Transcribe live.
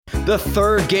The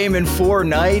third game in 4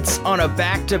 nights on a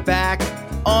back-to-back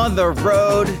on the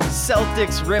road.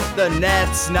 Celtics rip the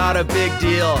Nets, not a big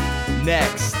deal.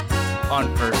 Next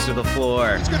on First to the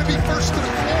Floor. It's going to be first to the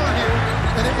floor here,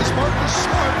 and it was Marcus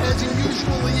Smart as he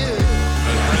usually is.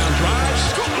 Brown drives,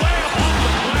 layup off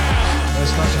the glass.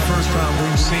 That's not the first time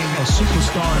we've seen a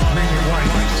superstar in green and white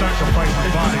sacrifice the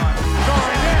body.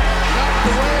 Garnett knocked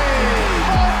away.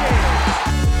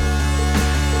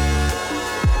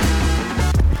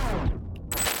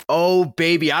 Oh,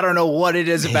 baby, I don't know what it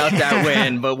is about that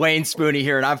win, but Wayne Spooney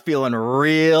here, and I'm feeling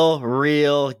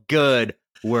real good.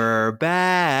 We're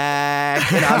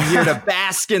back, and I'm here to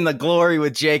bask in the glory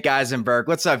with Jake Eisenberg.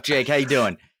 What's up, Jake? How you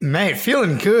doing? Mate,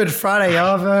 feeling good. Friday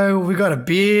Arvo. We got a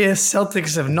beer.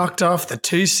 Celtics have knocked off the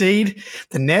 2 seed.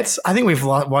 The Nets, I think we've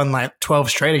won like 12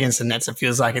 straight against the Nets, it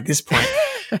feels like at this point.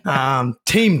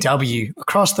 Team W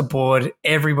across the board,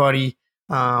 everybody.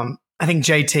 I think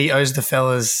JT owes the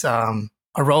fellas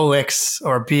a Rolex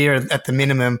or a beer at the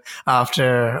minimum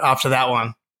after that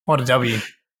one. What a W.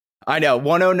 I know,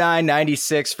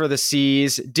 109.96 for the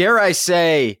C's. Dare I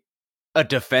say, a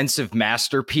defensive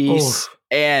masterpiece.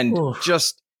 And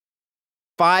just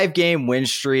 5-game win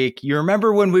streak. You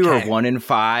remember when we were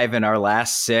 1-5 in our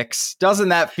last 6? Doesn't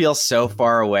that feel so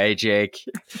far away, Jake?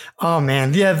 Oh,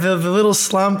 man. Yeah, the little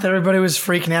slump that everybody was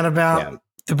freaking out about. Yeah.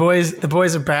 The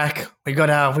boys are back. We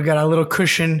got our little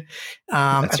cushion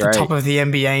at the top of the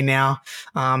NBA now.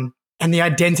 And the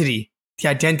identity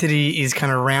is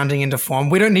kind of rounding into form.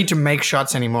 We don't need to make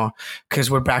shots anymore because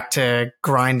we're back to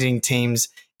grinding teams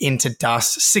into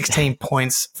dust. 16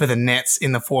 points for the Nets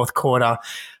in the fourth quarter.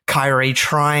 Kyrie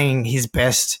trying his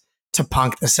best to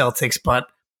punk the Celtics, but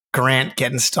Grant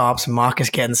getting stops, Marcus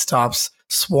getting stops,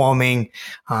 swarming.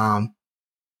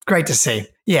 Great to see.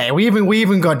 Yeah, we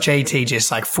even got JT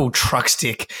just like full truck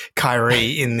stick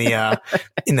Kyrie in the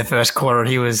first quarter.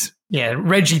 He was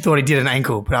Reggie thought he did an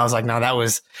ankle, but I was like, no, that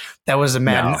was a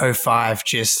Madden 05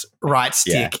 just right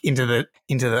stick into the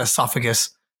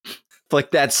esophagus.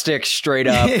 Flick that stick straight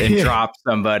up and drop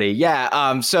somebody.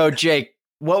 Yeah. So Jake,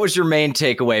 what was your main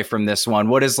takeaway from this one?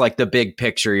 What is like the big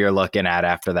picture you're looking at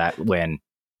after that win?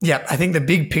 Yeah, I think the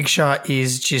big picture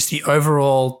is just the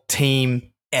overall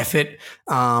team effort.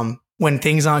 When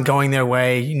things aren't going their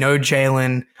way, no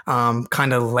Jalen,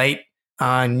 kind of late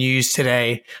news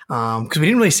today, because we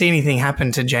didn't really see anything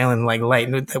happen to Jalen like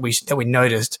late that we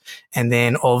noticed, and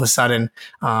then all of a sudden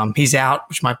he's out,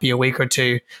 which might be a week or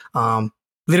two.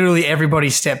 Literally everybody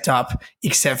stepped up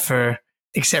except for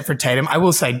Tatum. I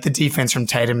will say the defense from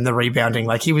Tatum, the rebounding,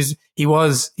 like he was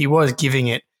giving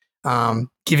it,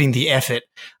 giving the effort,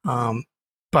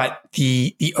 but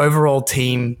the overall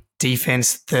team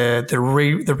defense,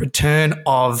 the return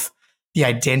of the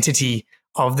identity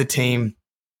of the team,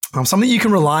 something you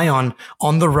can rely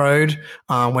on the road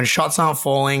when shots aren't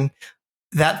falling.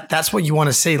 That's what you want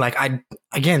to see. Like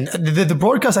the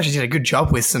broadcast actually did a good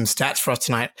job with some stats for us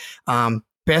tonight.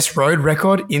 Best road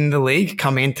record in the league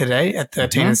coming in today at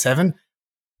 13-7.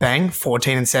 Bang,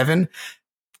 14-7,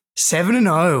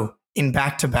 7-0 in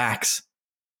back-to-backs.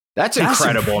 That's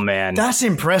incredible, man. That's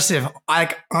impressive.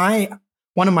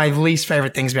 One of my least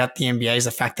favorite things about the NBA is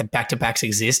the fact that back-to-backs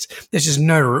exist. There's just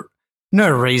no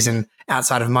reason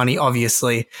outside of money,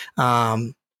 obviously,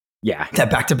 that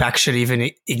back-to-back should even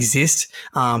exist.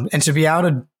 And to be able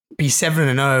to be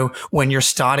 7-0 when your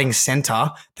starting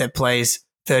center that plays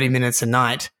 30 minutes a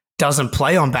night doesn't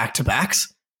play on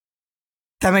back-to-backs,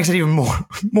 that makes it even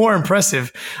more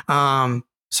impressive.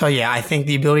 So yeah, I think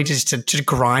the ability just to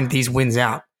grind these wins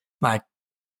out, like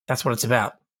that's what it's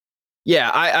about.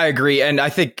 Yeah, I agree. And I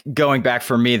think going back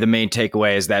for me, the main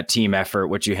takeaway is that team effort,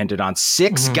 which you hinted on.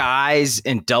 6 guys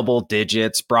in double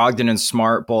digits. Brogdon and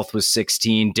Smart both with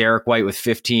 16. Derek White with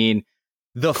 15.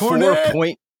 The Cornet.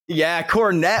 4-point. Yeah,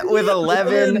 Cornet with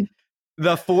 11.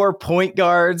 The 4 point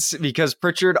guards, because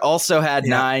Pritchard also had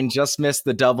 9, just missed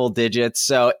the double digits.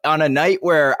 So on a night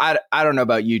where I don't know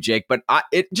about you, Jake, but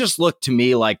it just looked to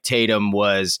me like Tatum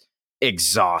was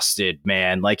exhausted,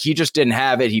 man. Like he just didn't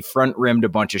have it. He front rimmed a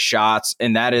bunch of shots,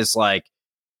 and that is like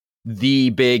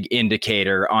the big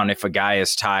indicator on if a guy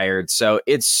is tired. So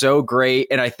it's so great.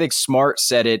 And I think Smart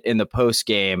said it in the post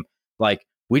game, like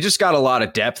we just got a lot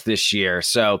of depth this year.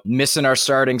 So missing our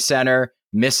starting center,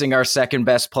 missing our second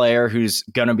best player who's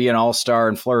going to be an all-star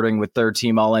and flirting with third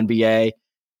team All-NBA.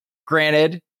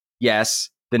 Granted,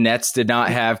 yes, the Nets did not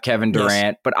have Kevin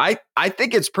Durant, but I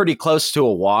think it's pretty close to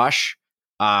a wash.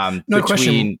 Between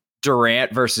question.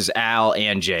 Durant versus Al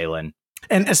and Jalen.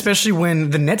 And especially when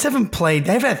the Nets haven't played,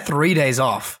 they've had 3 days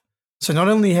off. So not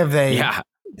only have they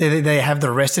have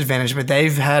the rest advantage, but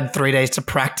they've had 3 days to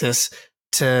practice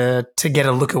to get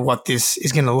a look at what this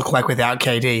is going to look like without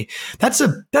KD. That's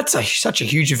such a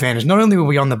huge advantage. Not only were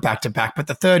we on the back-to-back, but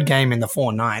the third game in the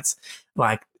 4 nights,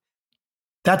 like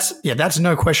that's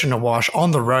no question to wash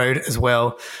on the road as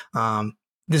well.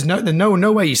 There's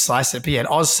no way you slice it. But yeah,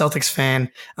 Oz Celtics fan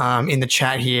in the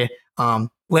chat here,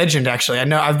 legend actually. I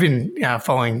know I've been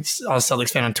following Oz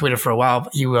Celtics fan on Twitter for a while.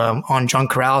 You were on John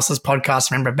Corrales' podcast.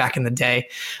 Remember back in the day?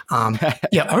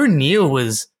 Yeah, O'Neal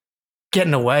was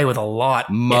getting away with a lot,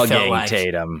 mugging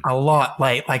Tatum a lot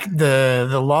late. Like the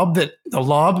lob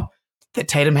that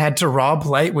Tatum had to Rob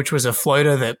late, which was a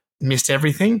floater that missed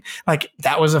everything. Like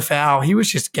that was a foul. He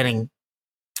was just getting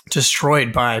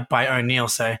destroyed by O'Neal.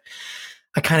 So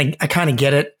I kind of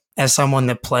get it as someone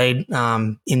that played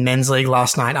in men's league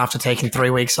last night after taking 3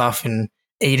 weeks off and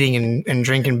eating and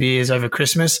drinking beers over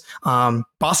Christmas.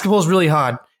 Basketball is really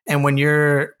hard, and when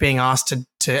you're being asked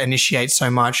to initiate so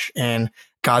much and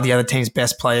guard the other team's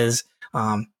best players,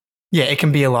 it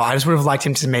can be a lot. I just would have liked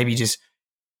him to maybe just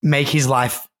make his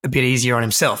life a bit easier on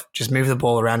himself, just move the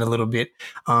ball around a little bit.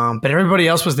 But everybody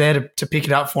else was there to pick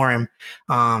it up for him.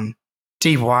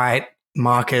 D. White,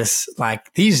 Marcus,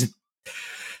 like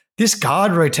this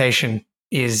guard rotation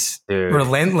is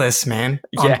relentless, man,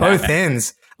 on both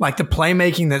ends. Like the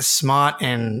playmaking that Smart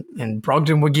and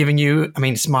Brogdon were giving you,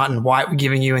 Smart and White were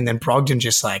giving you, and then Brogdon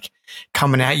just like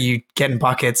coming at you, getting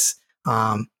buckets.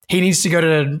 He needs to go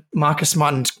to Marcus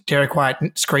Smart and Derek White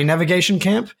screen navigation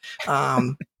camp.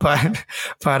 But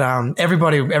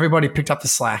everybody picked up the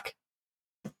slack.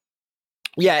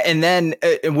 Yeah, and then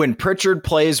when Pritchard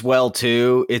plays well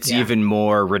too, it's even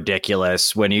more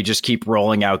ridiculous when you just keep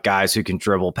rolling out guys who can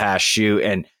dribble, pass, shoot.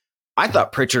 And I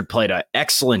thought Pritchard played an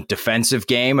excellent defensive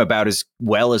game, about as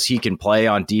well as he can play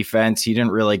on defense. He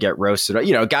didn't really get roasted.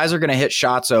 Guys are going to hit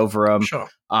shots over him. Sure.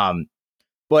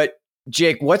 But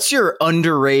Jake, what's your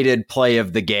underrated play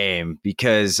of the game?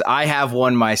 Because I have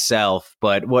one myself,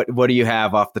 but what do you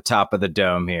have off the top of the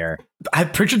dome here?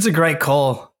 Pritchard's a great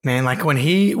call, man. Like when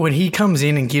he comes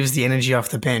in and gives the energy off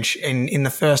the bench, and in the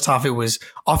first half it was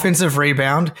offensive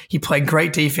rebound. He played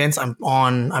great defense.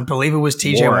 I believe it was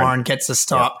TJ Warren gets a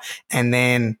stop, and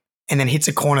then hits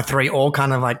a corner three, all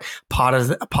kind of like part of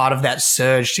that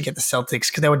surge to get the Celtics,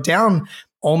 because they were down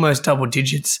almost double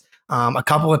digits a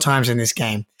couple of times in this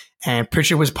game. And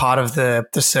Pritchard was part of the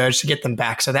surge to get them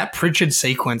back. So that Pritchard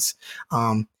sequence,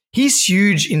 he's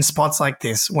huge in spots like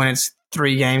this when it's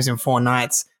 3 games in 4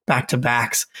 nights,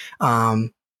 back-to-backs,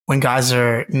 when guys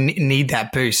need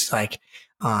that boost. Like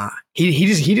he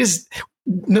just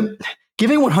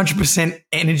giving 100%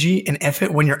 energy and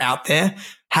effort when you're out there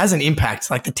has an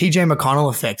impact, like the TJ McConnell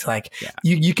effect. Like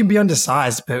you can be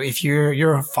undersized, but if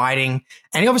you're fighting,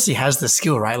 and he obviously has the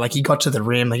skill, right? Like he got to the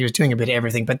rim, like he was doing a bit of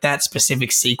everything, but that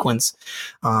specific sequence,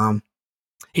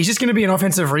 he's just going to be an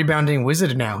offensive rebounding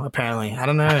wizard now, apparently. I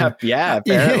don't know. Yeah,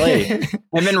 apparently.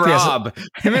 Him and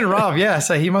Rob. Yeah.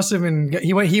 So he must have been,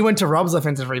 he went to Rob's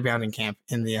offensive rebounding camp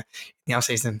in the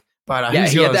offseason. But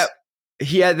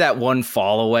he had that one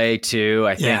fall away too.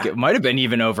 I think it might have been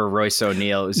even over Royce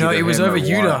O'Neal. It was over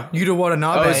Yuta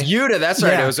Watanabe. Oh, it was Yuta. That's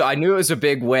right. I knew it was a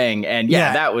big wing, and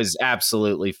that was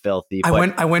absolutely filthy.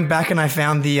 I went back and I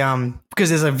found the because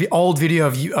there's an old video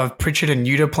of Pritchard and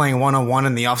Yuta playing 1-on-1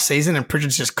 in the off season, and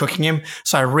Pritchard's just cooking him.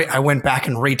 So I went back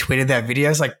and retweeted that video.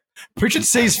 It's like, Pritchard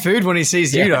sees food when he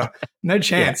sees Yuta. No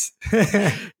chance.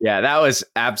 Yeah, that was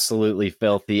absolutely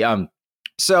filthy.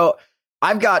 So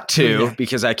I've got 2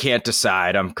 because I can't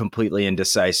decide. I'm completely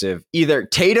indecisive. Either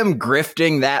Tatum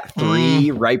grifting that 3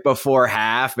 right before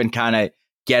half and kind of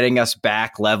getting us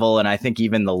back level, and I think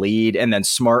even the lead, and then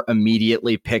Smart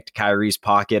immediately picked Kyrie's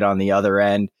pocket on the other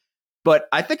end. But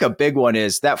I think a big one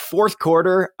is that fourth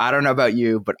quarter. I don't know about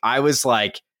you, but I was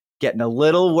like getting a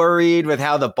little worried with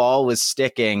how the ball was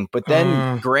sticking. But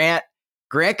then Grant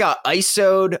got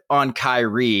ISO'd on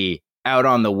Kyrie out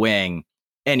on the wing,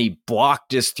 and he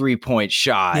blocked his 3-point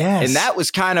shot. Yes. And that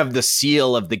was kind of the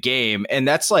seal of the game. And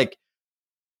that's like,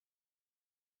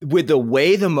 with the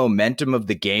way the momentum of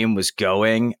the game was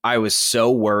going, I was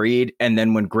so worried. And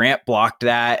then when Grant blocked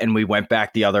that and we went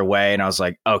back the other way, and I was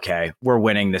like, okay, we're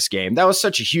winning this game. That was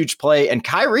such a huge play. And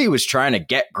Kyrie was trying to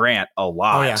get Grant a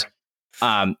lot. Oh,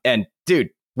 yeah. And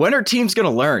dude, when are teams going to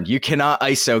learn? You cannot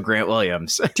ISO Grant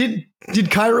Williams. Did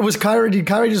Kyrie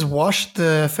just wash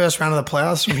the first round of the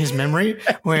playoffs from his memory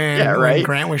when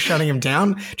Grant was shutting him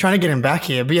down, trying to get him back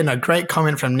here? But a great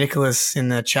comment from Nicholas in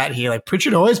the chat here. Like,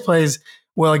 Pritchard always plays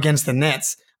well against the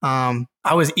Nets. I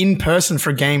was in person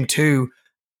for game 2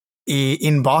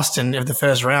 in Boston of the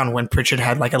first round when Pritchard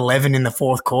had like 11 in the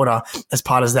fourth quarter as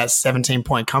part of that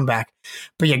 17-point comeback.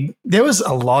 But there was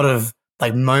a lot of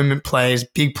like moment plays,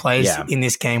 big plays in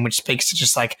this game, which speaks to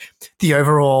just like the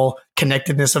overall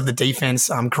connectedness of the defense.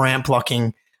 Grant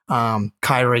blocking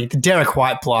Kyrie, the Derek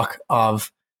White block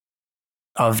of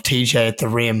TJ at the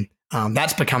rim.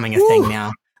 That's becoming a thing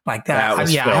now. Like that. I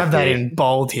have that in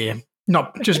bold here.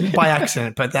 Not just by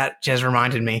accident, but that just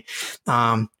reminded me.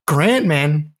 Grant,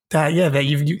 man,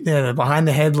 the behind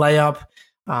the head layup.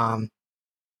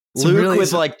 Luke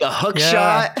with like the hook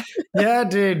shot. Yeah,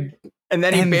 dude. And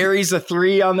then he buries a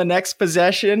 3 on the next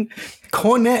possession.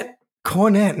 Cornet,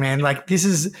 man. Like this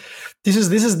is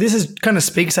kind of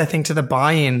speaks, I think, to the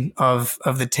buy-in of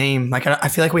the team. Like I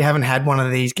feel like we haven't had one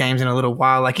of these games in a little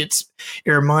while. Like it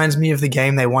reminds me of the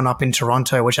game they won up in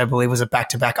Toronto, which I believe was a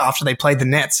back-to-back after they played the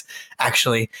Nets,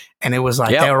 actually. And it was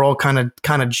like they were all kind of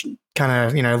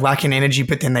lacking energy,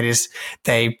 but then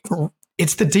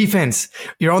it's the defense.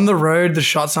 You're on the road, the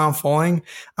shots aren't falling.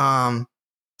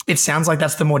 It sounds like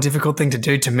that's the more difficult thing to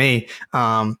do to me.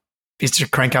 Is to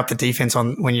crank up the defense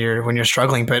when you're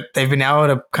struggling, but they've been able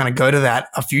to kind of go to that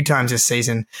a few times this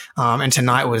season, and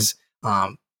tonight was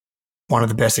one of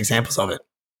the best examples of it.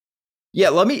 Yeah,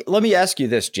 let me ask you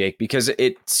this, Jake, because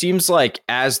it seems like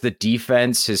as the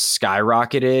defense has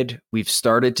skyrocketed, we've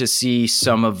started to see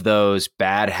some of those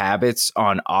bad habits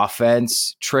on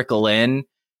offense trickle in,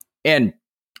 and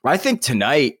I think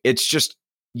tonight it's just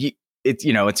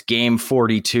it's game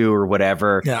 42 or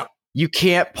whatever. Yeah. You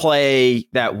can't play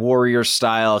that Warrior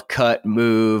style cut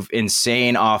move,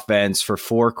 insane offense for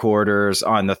 4 quarters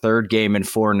on the third game in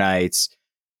 4 nights.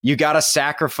 You got to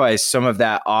sacrifice some of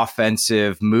that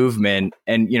offensive movement.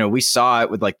 And, we saw it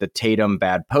with like the Tatum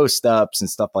bad post ups and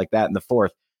stuff like that in the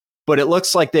fourth. But it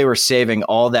looks like they were saving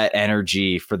all that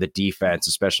energy for the defense,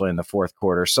 especially in the fourth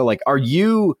quarter. So like, do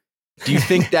you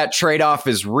think that trade-off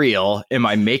is real? Am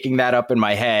I making that up in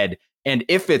my head? And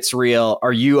if it's real,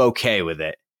 are you okay with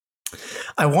it?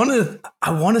 I want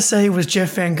to say it was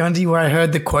Jeff Van Gundy where I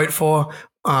heard the quote for.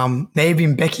 Maybe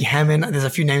Becky Hammond. There's a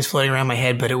few names floating around my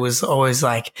head, but it was always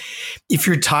like, if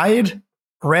you're tired,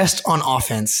 rest on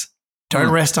offense.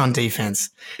 Don't rest on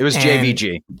defense. It was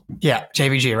JVG. Yeah,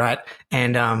 JVG, right?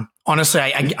 And honestly,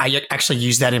 I actually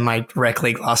used that in my rec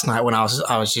league last night when I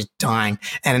was just dying.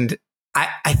 And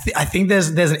I think there's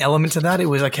an element to that. It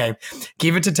was okay.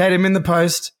 Give it to Tatum in the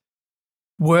post.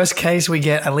 Worst case, we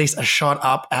get at least a shot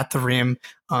up at the rim.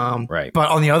 Right.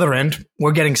 But on the other end,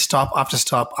 we're getting stop after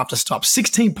stop after stop.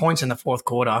 16 points in the fourth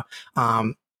quarter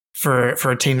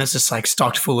for a team that's just like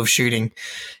stocked full of shooting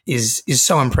is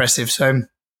so impressive. So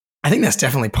I think that's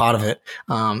definitely part of it.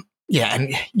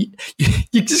 And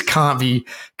you just can't be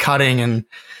cutting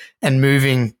and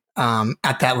moving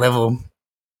at that level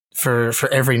for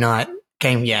every night.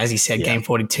 Game, as you said, game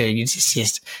 42. You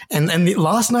just and the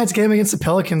last night's game against the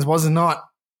Pelicans was not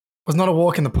a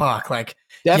walk in the park. Like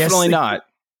definitely not.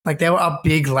 Like they were up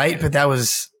big late, but that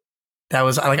was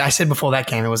like I said before that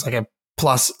game. It was like a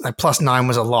plus 9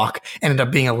 was a lock. Ended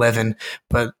up being 11,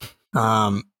 but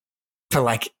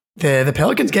like the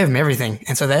Pelicans gave them everything,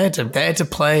 and so they had to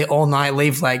play all night,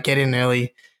 leave late, get in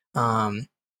early.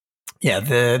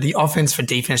 The offense for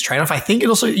defense trade-off. I think it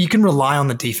also, you can rely on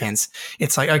the defense.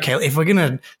 It's like, okay, if we're going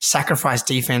to sacrifice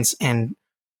defense and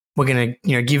we're going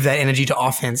to, give that energy to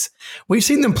offense, we've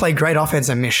seen them play great offense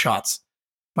and miss shots.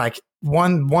 Like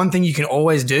one thing you can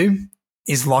always do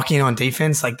is lock in on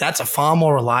defense. Like that's a far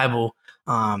more reliable.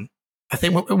 I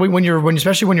think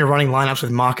especially when you're running lineups with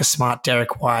Marcus Smart,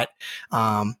 Derek White,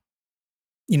 we're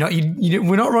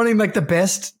not running like the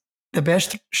best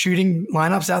shooting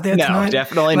lineups out there tonight. No,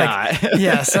 definitely not.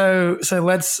 Yeah, so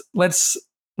let's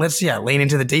lean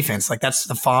into the defense. Like that's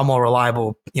the far more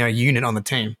reliable, unit on the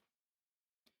team.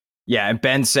 Yeah, and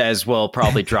Ben says we'll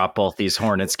probably drop both these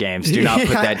Hornets games. Do not put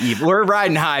that evil. We're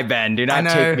riding high, Ben. Do not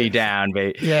take me down,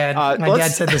 babe. Yeah, my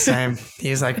dad said the same.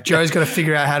 He's like, Joe's got to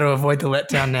figure out how to avoid the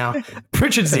letdown now.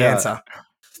 Pritchard's the answer.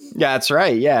 Yeah, that's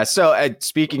right. Yeah. So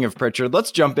speaking of Pritchard,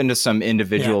 let's jump into some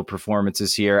individual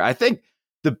performances here. I think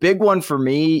the big one for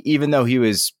me, even though he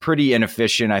was pretty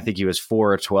inefficient, I think he was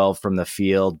 4 or 12 from the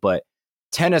field, but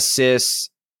 10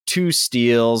 assists, 2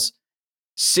 steals,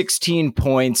 16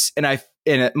 points. And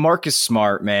Marcus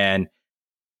Smart, man,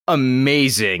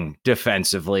 amazing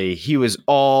defensively. He was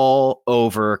all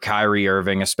over Kyrie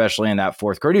Irving, especially in that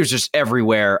fourth quarter. He was just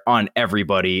everywhere on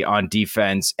everybody on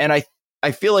defense. And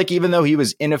I feel like even though he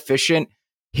was inefficient,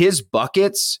 his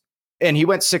buckets, and he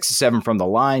went 6 to 7 from the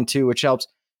line too, which helps.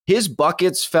 His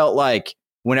buckets felt like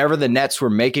whenever the Nets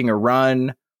were making a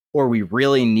run or we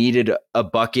really needed a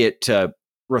bucket to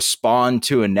respond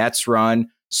to a Nets run,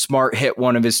 Smart hit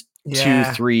one of his 2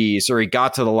 threes, or he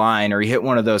got to the line, or he hit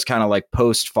one of those kind of like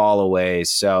post fall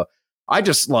aways. So I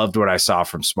just loved what I saw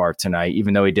from Smart tonight,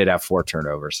 even though he did have 4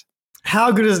 turnovers.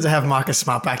 How good is it to have Marcus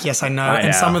Smart back? Yes, I know.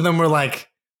 And some of them were like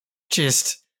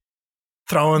just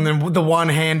throwing them the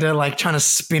one-hander, like trying to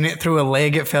spin it through a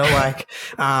leg. It felt like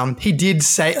he did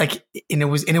say like, and it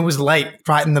was late,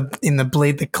 right in the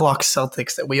bleed the clock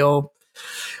Celtics that we all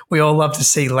love to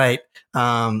see late.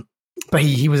 But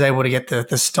he was able to get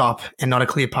the stop and not a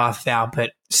clear path foul.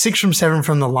 But 6 from 7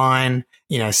 from the line,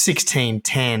 16,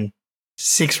 10,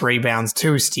 6 rebounds,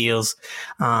 2 steals.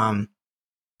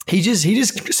 He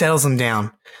just settles them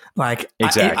down. Like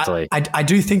exactly. I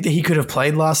do think that he could have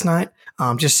played last night.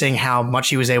 Just seeing how much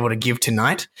he was able to give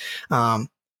tonight. But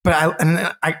I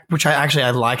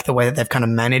like the way that they've kind of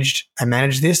managed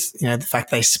this. The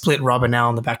fact they split Rob and Al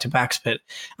on the back-to-backs, but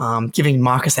giving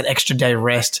Marcus that extra day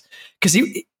rest because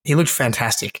he looked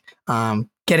fantastic.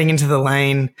 Getting into the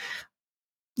lane,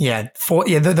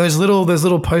 those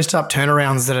little post-up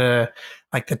turnarounds that are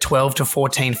like the 12 to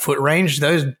 14 foot range.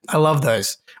 Those I love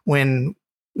those when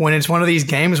it's one of these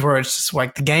games where it's just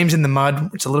like the game's in the mud.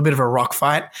 It's a little bit of a rock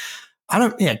fight.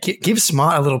 Give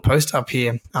Smart a little post up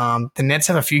here. The Nets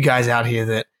have a few guys out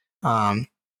here that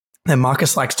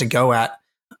Marcus likes to go at.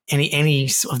 Any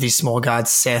of these small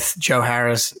guards, Seth, Joe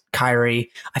Harris,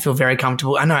 Kyrie, I feel very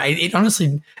comfortable. I know it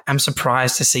honestly, I'm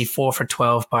surprised to see 4 for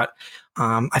 12, but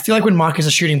I feel like when Marcus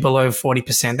is shooting below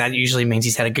 40%, that usually means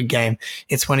he's had a good game.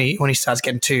 It's when he starts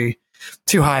getting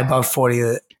too high above 40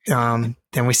 that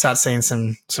then we start seeing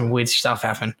some weird stuff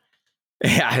happen.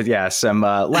 Yeah, some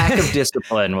lack of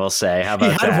discipline, we'll say. How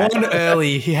about that?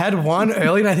 He had one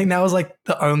early, and I think that was like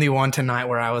the only one tonight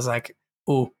where I was like,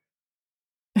 ooh.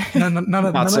 None of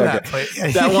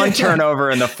that. That one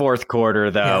turnover in the fourth quarter,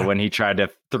 though, when he tried to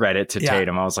thread it to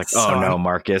Tatum, I was like, "Oh no,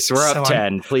 Marcus, we're up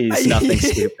 10. Please, nothing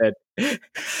stupid." Keep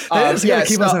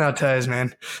us on our toes,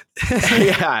 man.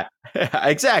 Yeah,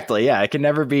 exactly. Yeah, it can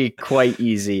never be quite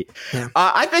easy. Yeah.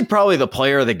 I think probably the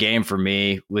player of the game for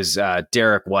me was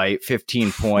Derek White.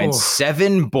 15 points,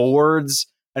 7 boards,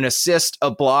 an assist, a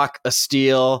block, a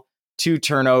steal, 2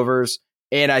 turnovers,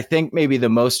 and I think maybe the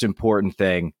most important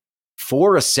thing.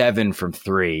 4 of 7 from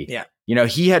 3. Yeah.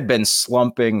 He had been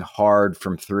slumping hard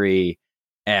from 3.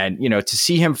 And, to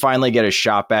see him finally get a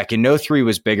shot back, and no 3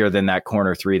 was bigger than that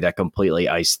corner 3 that completely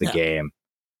iced the game.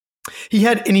 He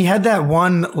had that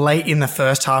one late in the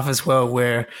first half as well,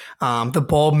 where the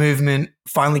ball movement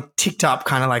finally ticked up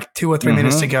kind of like 2 or 3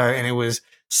 minutes to go. And it was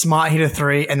Smart hit a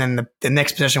 3. And then the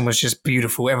next possession was just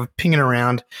beautiful. Ever pinging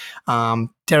around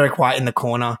Derek White in the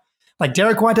corner. Like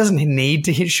Derek White doesn't need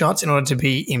to hit shots in order to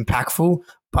be impactful,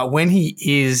 but when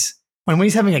he's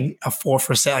having a 4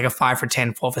 for 7, like a 5 for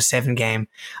 10, 4 for 7 game,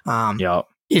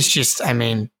 it's just,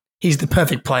 he's the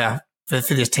perfect player for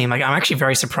this team. Like I'm actually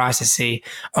very surprised to see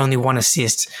only 1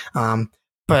 assist, but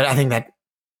I think that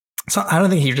I don't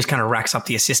think he just kind of racks up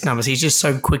the assist numbers. He's just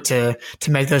so quick to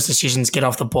make those decisions, get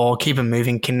off the ball, keep him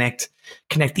moving, connect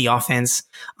the offense.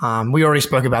 We already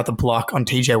spoke about the block on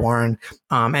TJ Warren.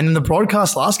 And in the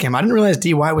broadcast last game, I didn't realize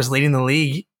D. White was leading the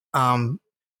league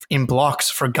in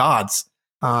blocks for guards.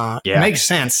 It makes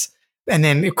sense. And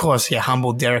then, of course,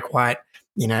 humbled Derek White.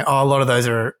 A lot of those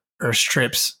are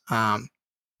strips.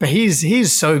 But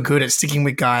he's so good at sticking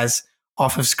with guys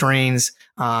off of screens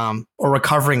or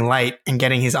recovering late and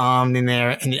getting his arm in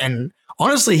there. And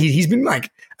honestly, he's been like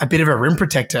a bit of a rim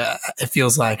protector, it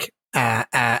feels like,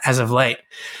 as of late.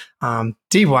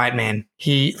 D. White, man,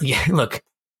 look.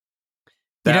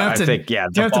 You don't have to,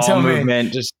 the ball tell movement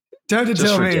me. just don't have to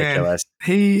tell ridiculous.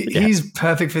 Me, man. He's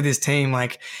perfect for this team.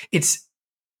 Like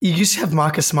you just have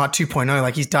Marcus Smart 2.0.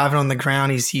 Like he's diving on the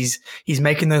ground. He's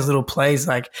making those little plays.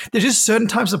 Like there's just certain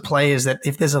types of players that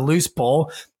if there's a loose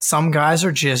ball, some guys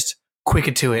are just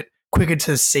quicker to it, quicker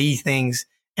to see things.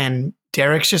 And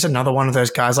Derek's just another one of those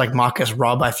guys. Like Marcus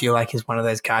Robb, I feel like is one of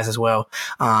those guys as well.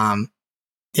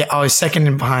 He's second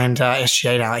in behind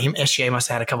SGA now. SGA must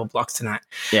have had a couple blocks tonight.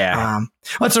 Yeah,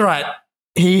 that's all right.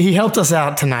 He helped us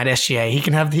out tonight. SGA. He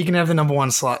can have the number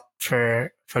 1 slot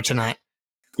for tonight.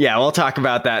 Yeah, we'll talk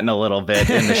about that in a little bit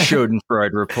in the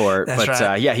Schadenfreude report. But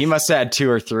right. He must have had 2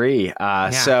 or 3.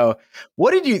 So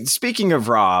what did you, speaking of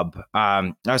Rob,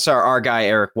 I saw our guy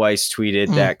Eric Weiss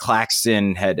tweeted that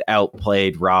Claxton had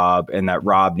outplayed Rob and that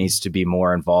Rob needs to be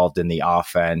more involved in the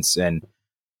offense. And,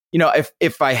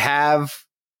 if I have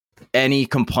any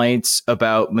complaints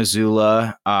about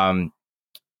Mazzulla,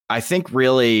 I think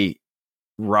really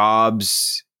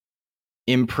Rob's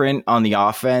imprint on the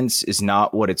offense is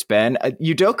not what it's been.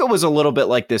 Udoka was a little bit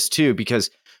like this too, because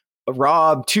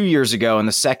Rob 2 years ago in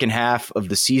the second half of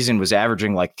the season was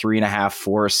averaging like 3.5,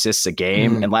 4 assists a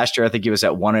game. And last year, I think he was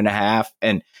at 1.5.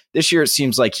 And this year, it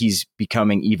seems like he's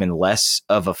becoming even less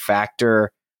of a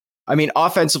factor. I mean,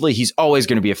 offensively, he's always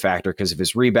going to be a factor because of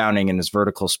his rebounding and his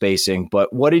vertical spacing.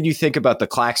 But what did you think about the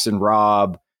Claxton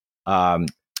Rob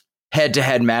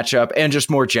head-to-head matchup and just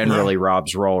more generally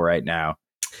Rob's role right now?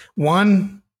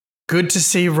 One, good to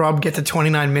see Rob get to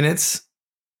 29 minutes.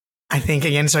 I think,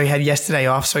 again, so he had yesterday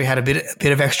off, so he had a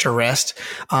bit of extra rest.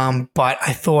 But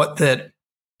I thought that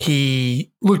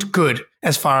he looked good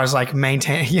as far as like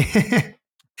maintaining.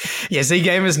 Yeah, Z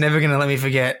Game is never going to let me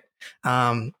forget.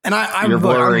 And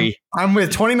I'm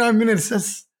with 29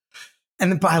 minutes.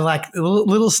 And by like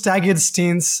little staggered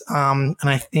stints. And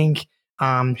I think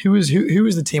who was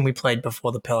the team we played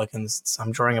before the Pelicans? So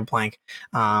I'm drawing a blank.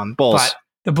 Bulls. But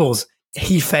the Bulls.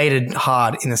 He faded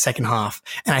hard in the second half.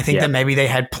 And I think that maybe they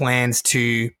had plans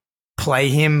to play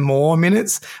him more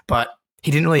minutes, but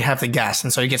he didn't really have the gas.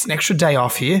 And so he gets an extra day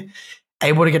off here,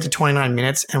 able to get to 29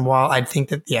 minutes. And while I think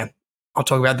that, I'll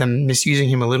talk about them misusing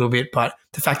him a little bit, but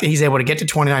the fact that he's able to get to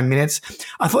 29 minutes,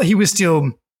 I thought he was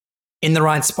still in the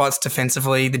right spots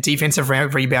defensively. The defensive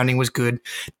rebounding was good.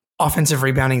 Offensive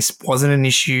rebounding wasn't an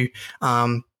issue.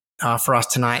 For us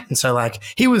tonight. And so like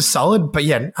he was solid, but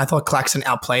I thought Claxton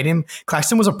outplayed him.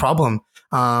 Claxton was a problem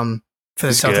for the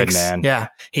Celtics. Good, man. Yeah.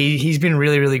 He's been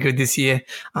really, really good this year.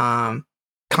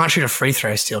 Can't shoot a free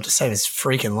throw still to save his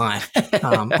freaking life.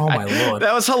 Oh my Lord.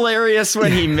 That was hilarious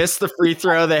when he missed the free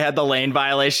throw. They had the lane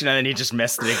violation and then he just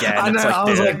missed it again. I know. I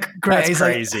was like, great. He's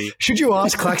crazy. Like, should you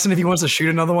ask Claxton if he wants to shoot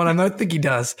another one? I don't think he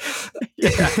does.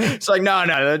 It's like,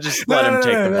 no, just let him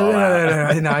take the ball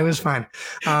out. No, he was fine.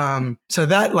 So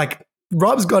that like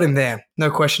Rob's got him there.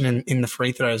 No question in the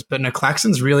free throws, but no,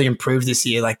 Claxton's really improved this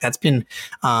year. Like that's been,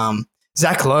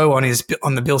 Zach Lowe on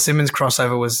the Bill Simmons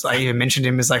crossover I even mentioned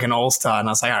him as like an all-star, and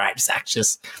I was like, all right, Zach,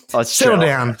 just settle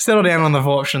down on the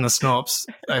Vorpsh and the Snorps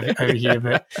over here.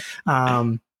 But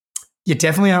you're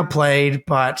definitely outplayed,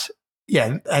 but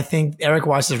I think Eric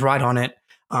Weiss is right on it.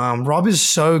 Rob is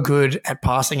so good at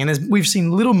passing, and we've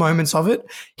seen little moments of it,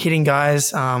 hitting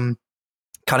guys,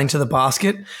 cutting to the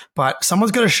basket, but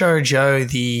someone's got to show Joe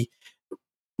the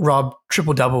Rob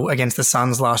triple-double against the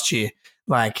Suns last year.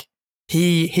 Like,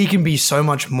 He can be so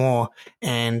much more.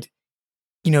 And,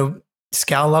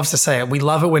 Scal loves to say it. We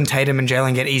love it when Tatum and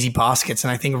Jalen get easy baskets.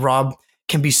 And I think Rob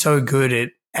can be so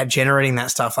good at generating that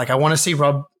stuff. Like, I want to see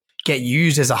Rob get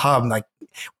used as a hub. Like,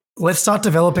 let's start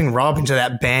developing Rob into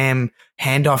that Bam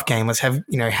handoff game. Let's have,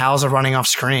 Hauser running off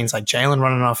screens, like Jalen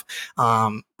running off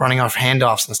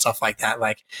handoffs and stuff like that.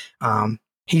 Like,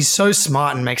 he's so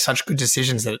smart and makes such good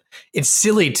decisions that it's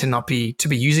silly to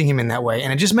be using him in that way.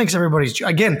 And it just makes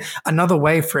another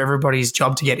way for everybody's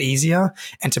job to get easier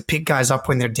and to pick guys up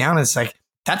when they're down. It's like,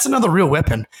 that's another real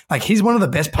weapon. Like, he's one of the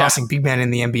best passing big men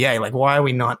in the NBA. Like, why are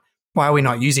we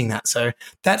not using that? So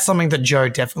that's something that Joe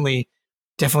definitely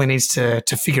needs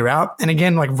to figure out. And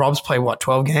again, like Rob's played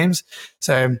 12 games.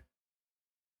 So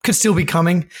could still be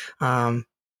coming.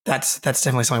 That's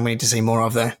definitely something we need to see more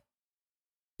of there.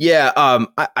 Yeah,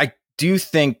 I do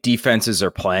think defenses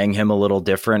are playing him a little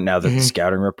different now that the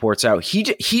scouting report's out.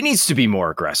 He needs to be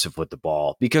more aggressive with the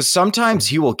ball because sometimes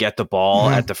he will get the ball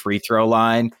at the free throw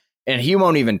line and he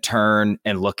won't even turn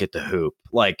and look at the hoop.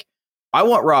 Like, I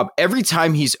want Rob, every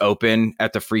time he's open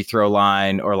at the free throw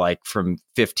line or like from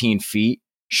 15 feet,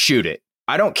 shoot it.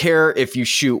 I don't care if you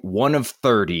shoot 1 of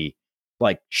 30,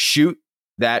 like shoot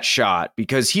that shot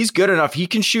because he's good enough. He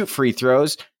can shoot free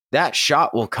throws. That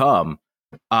shot will come.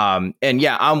 And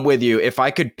I'm with you. If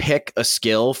I could pick a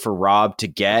skill for Rob to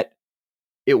get,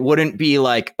 it wouldn't be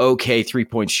like, okay,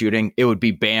 3-point shooting. It would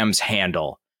be Bam's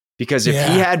handle. Because if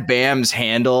he had Bam's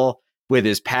handle with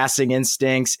his passing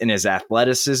instincts and his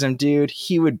athleticism, dude,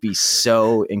 he would be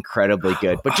so incredibly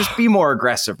good. But just be more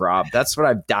aggressive, Rob. That's what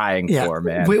I'm dying for,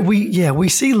 man. We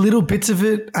see little bits of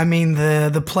it. I mean,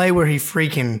 the play where he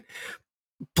freaking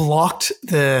blocked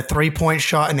the 3-point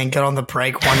shot and then got on the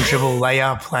break, one dribble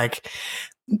layup, like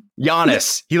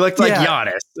Giannis. He looked like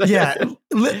Giannis.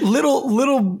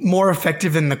 Little more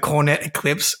effective than the Cornet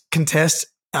Eclipse contest.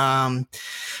 So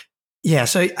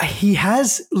he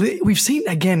has. We've seen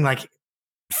again like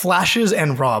flashes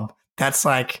and Rob. That's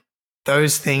like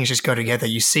those things just go together.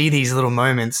 You see these little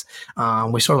moments.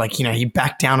 We saw like he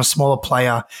backed down a smaller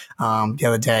player the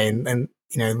other day and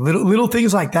little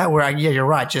things like that where, you're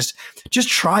right. Just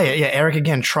try it. Yeah, Eric,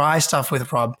 again, try stuff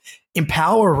with Rob.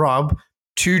 Empower Rob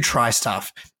to try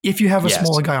stuff. If you have a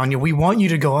smaller guy on you, we want you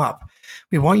to go up.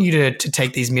 We want you to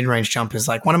take these mid-range jumpers.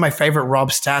 Like one of my favorite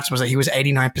Rob stats was that he was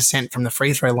 89% from the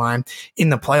free throw line in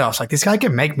the playoffs. Like this guy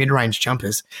can make mid-range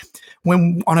jumpers.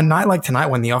 When on a night like tonight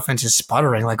when the offense is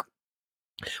sputtering, like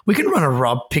we can run a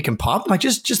Rob pick and pop. Like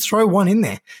just throw one in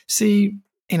there. See,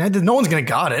 no one's going to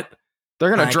guard it.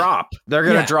 They're going to drop. They're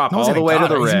going to drop all the way to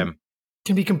the rim.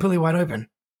 can be completely wide open.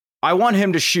 I want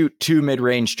him to shoot 2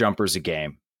 mid-range jumpers a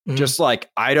game. Mhm. Just like,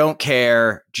 I don't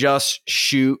care, just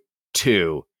shoot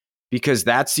 2, because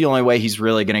that's the only way he's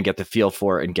really going to get the feel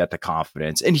for it and get the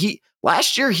confidence. And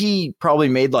last year he probably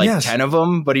made like 10 of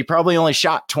them, but he probably only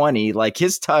shot 20. Like,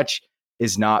 his touch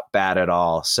is not bad at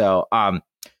all. So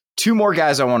 2 more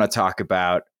guys I want to talk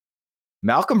about.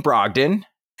 Malcolm Brogdon,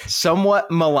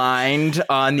 somewhat maligned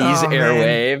on these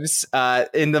airwaves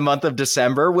in the month of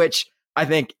December, which I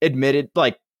think admitted,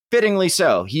 like, fittingly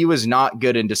so. He was not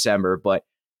good in December, but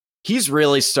he's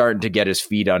really starting to get his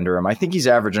feet under him. I think he's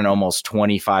averaging almost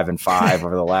 25 and 5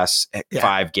 over the last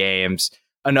 5 games.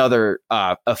 Another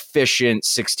efficient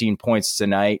 16 points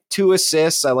tonight, 2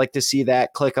 assists. I like to see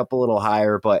that click up a little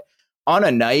higher, but on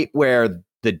a night where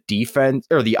the defense,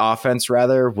 or the offense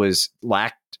rather, was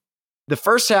lacked. The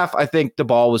first half, I think the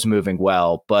ball was moving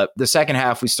well, but the second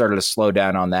half we started to slow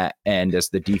down on that end as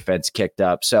the defense kicked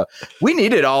up. So we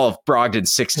needed all of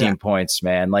Brogdon's 16 points,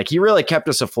 man. Like, he really kept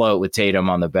us afloat with Tatum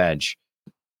on the bench.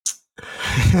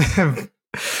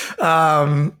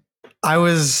 I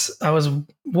was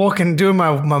walking, doing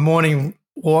my morning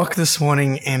walk this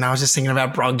morning, and I was just thinking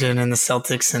about Brogdon and the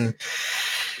Celtics, and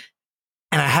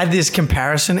I had this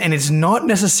comparison, and it's not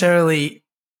necessarily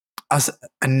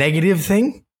a negative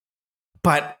thing,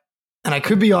 but, and I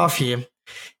could be off here,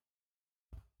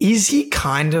 is he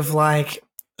kind of like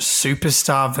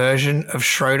superstar version of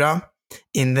Schroeder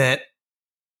in that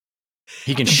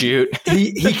he can shoot?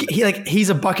 he like, he's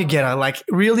a bucket getter. Like,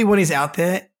 really, when he's out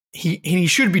there, he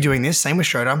should be doing this. Same with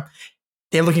Schroeder.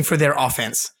 They're looking for their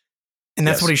offense, and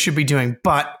that's what he should be doing.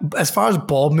 But as far as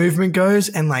ball movement goes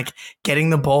and like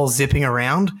getting the ball zipping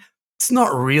around, it's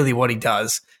not really what he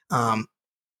does. And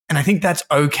I think that's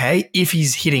okay if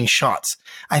he's hitting shots.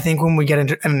 I think when we get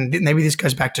into, and maybe this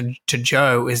goes back to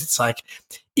Joe, is it's like,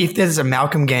 if there's a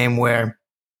Malcolm game where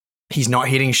he's not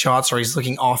hitting shots or he's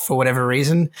looking off for whatever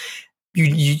reason,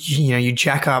 you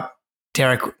jack up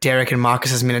Derek and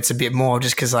Marcus's minutes a bit more,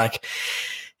 just because, like,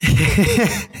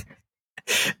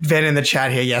 Ben in the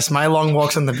chat here, yes, my long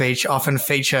walks on the beach often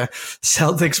feature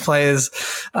Celtics players.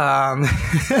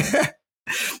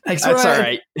 That's all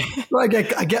right.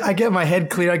 I get my head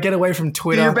clear. I get away from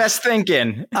Twitter. Do your best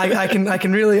thinking. I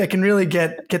can really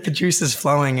get the juices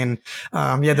flowing. And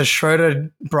the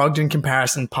Schroeder Brogdon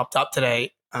comparison popped up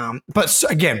today. But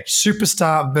again,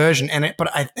 superstar version.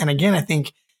 I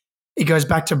think it goes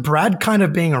back to Brad kind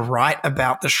of being right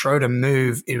about the Schroeder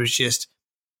move. It was just,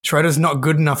 Schroeder's not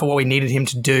good enough for what we needed him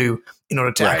to do in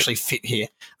order to actually fit here.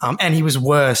 And he was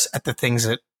worse at the things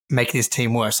that make this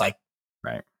team worse. Like,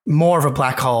 more of a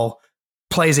black hole,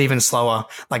 plays even slower.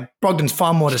 Like, Brogdon's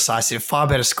far more decisive, far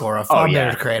better scorer, far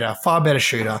better creator, far better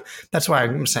shooter. That's why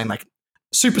I'm saying, like,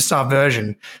 superstar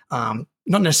version, not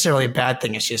necessarily a bad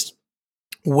thing. It's just,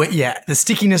 the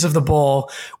stickiness of the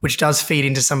ball, which does feed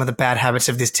into some of the bad habits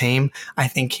of this team, I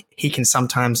think he can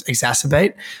sometimes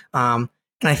exacerbate. And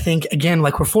I think, again,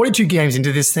 like, we're 42 games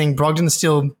into this thing. Brogdon's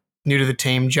still new to the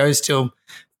team. Joe's still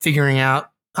figuring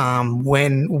out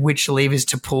which levers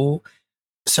to pull.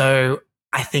 So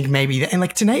I think maybe, and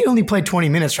like, tonight only played 20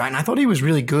 minutes, right? And I thought he was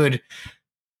really good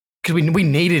because we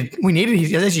needed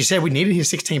his, as you said, we needed his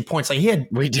 16 points. Like,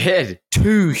 we did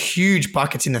 2 huge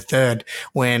buckets in the third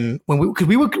when we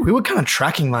were kind of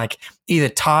tracking, like, either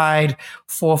tied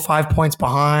 4 or 5 points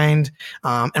behind,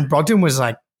 and Brogdon was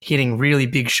like hitting really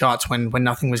big shots when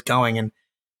nothing was going, and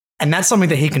that's something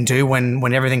that he can do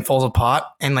when everything falls apart.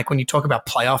 And like, when you talk about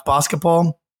playoff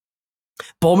basketball,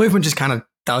 ball movement just kind of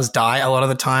does die a lot of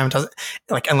the time.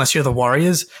 Like, unless you're the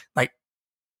Warriors, like,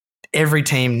 every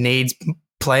team needs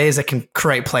players that can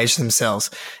create plays for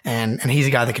themselves, and he's a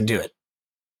guy that can do it.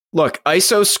 Look,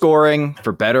 ISO scoring,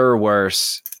 for better or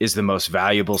worse, is the most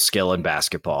valuable skill in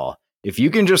basketball. If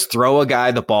you can just throw a guy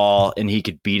the ball and he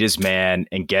could beat his man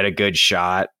and get a good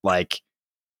shot, like,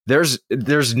 there's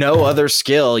no other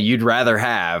skill you'd rather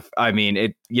have. I mean,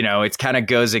 it kind of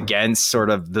goes against sort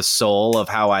of the soul of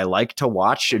how I like to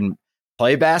watch and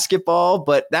play basketball,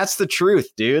 but that's the truth,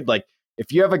 dude. Like,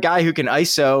 if you have a guy who can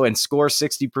ISO and score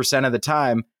 60% of the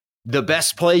time, the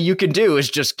best play you can do is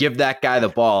just give that guy the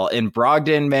ball. And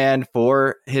Brogdon, man,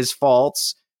 for his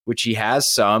faults, which he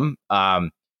has some,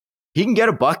 he can get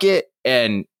a bucket,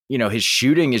 and his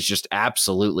shooting is just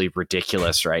absolutely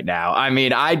ridiculous right now. I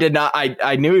mean, I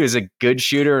knew he was a good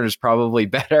shooter and was probably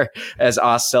better as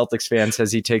us Celtics fans,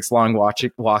 as he takes long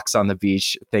walks on the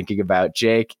beach thinking about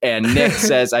Jake. And Nick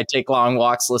says, I take long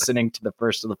walks listening to the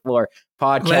First of the Floor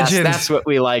podcast. Legend. That's what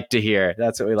we like to hear.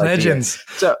 Legends. To hear.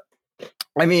 So,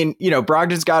 I mean,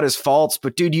 Brogdon's got his faults,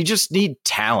 but dude, you just need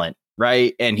talent,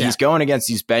 right? And he's going against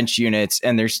these bench units,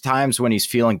 and there's times when he's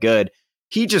feeling good.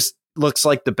 He just looks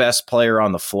like the best player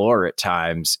on the floor at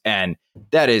times. And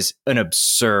that is an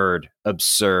absurd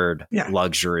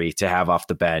luxury to have off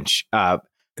the bench.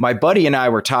 My buddy and I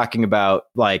were talking about,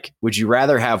 like, would you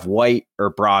rather have White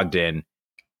or Brogdon?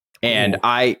 And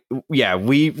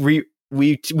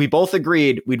we both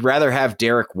agreed we'd rather have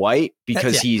Derek White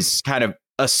because he's kind of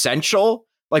essential.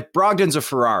 Like, Brogdon's a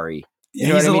Ferrari. You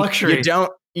know he's what I mean? luxury.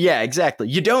 Exactly.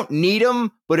 You don't need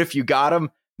him, but if you got him,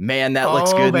 man, that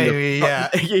looks good. Baby,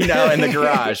 in the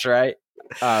garage, right?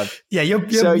 You're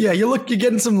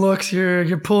getting some looks.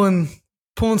 You're pulling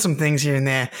some things here and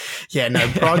there. Yeah, no,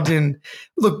 Brogdon.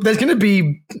 Look, there's going to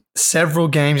be several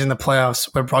games in the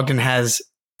playoffs where Brogdon has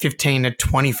 15 to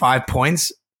 25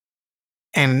 points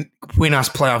and win us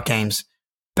playoff games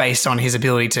based on his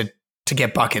ability to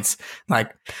get buckets.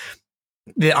 Like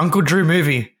the Uncle Drew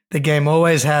movie, the game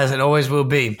always has and always will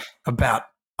be about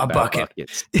a bucket.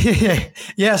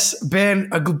 Yes, Ben,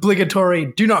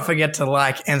 obligatory. Do not forget to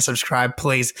like and subscribe,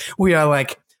 please. We are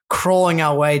like crawling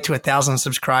our way to 1,000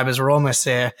 subscribers. We're almost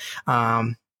there.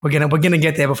 We're gonna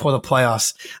get there before the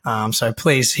playoffs. So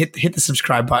please hit the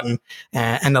subscribe button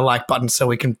and the like button so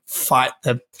we can fight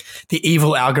the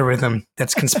evil algorithm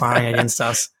that's conspiring against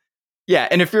us. Yeah,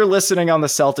 and if you're listening on the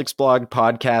Celtics blog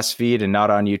podcast feed and not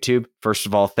on YouTube, first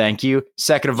of all, thank you.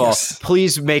 Second of all,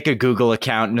 please make a Google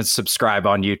account and subscribe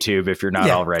on YouTube if you're not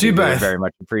already. Do both. We very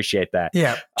much appreciate that.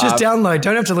 Yeah, just download.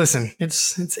 Don't have to listen.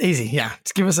 It's easy. Yeah,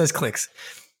 just give us those clicks.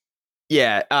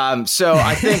 Yeah. So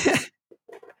I think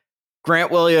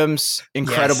Grant Williams,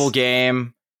 incredible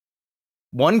game.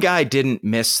 One guy didn't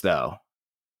miss though.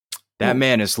 That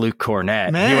man is Luke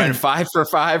Cornett. He went 5 for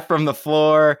 5 from the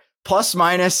floor. Plus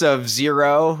minus of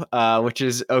 0, which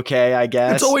is okay, I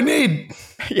guess. That's all we need.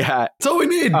 Yeah. That's all we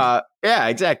need. Yeah,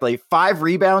 exactly. 5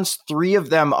 rebounds, 3 of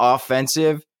them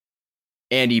offensive,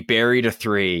 and he buried a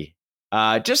 3.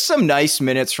 Just some nice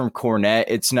minutes from Cornett.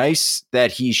 It's nice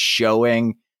that he's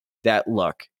showing that,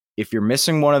 look, if you're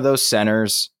missing one of those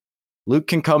centers, Luke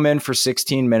can come in for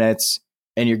 16 minutes,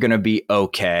 and you're going to be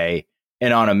okay.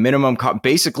 And on a minimum,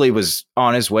 basically was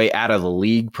on his way out of the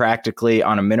league practically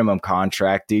on a minimum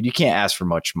contract. Dude, you can't ask for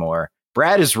much more.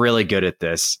 Brad is really good at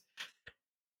this.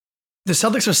 The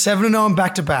Celtics are 7-0 in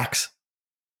back-to-backs.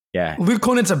 Yeah. Luke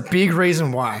Cornett's a big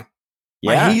reason why.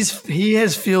 Yeah. Like he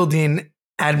has filled in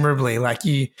admirably. Like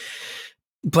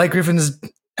Blake Griffin's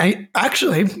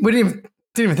actually, we didn't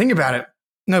even think about it.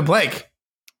 No Blake.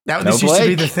 This used to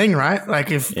be the thing, right? Like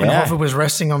when Horford was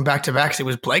resting on back-to-backs, it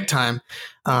was Blake time.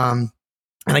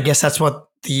 And I guess that's what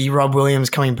the Rob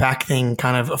Williams coming back thing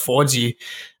kind of affords you.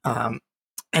 And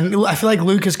I feel like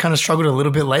Luke has kind of struggled a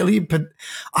little bit lately, but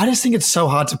I just think it's so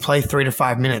hard to play 3 to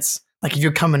 5 minutes. Like if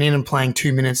you're coming in and playing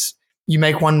 2 minutes, you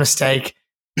make one mistake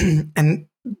and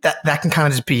that can kind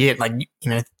of just be it. Like,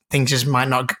 things just might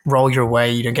not roll your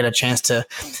way. You don't get a chance to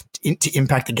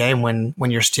impact the game when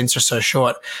your stints are so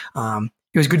short. It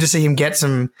was good to see him get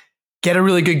a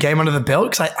really good game under the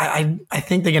belt because I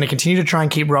think they're going to continue to try and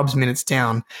keep Rob's minutes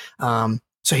down.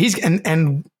 So he's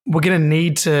and we're going to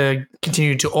need to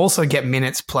continue to also get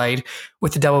minutes played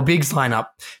with the double bigs lineup.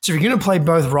 So if you're going to play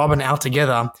both Rob and Al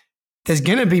together, there's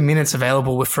going to be minutes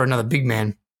available for another big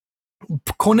man.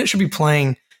 Cornett should be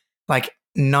playing like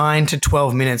 9 to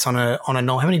 12 minutes on a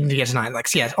normal. How many did he get tonight?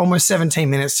 Like, yeah, almost 17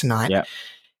 minutes tonight. Yeah.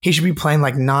 He should be playing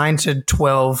like 9 to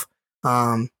 12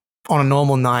 on a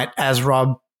normal night as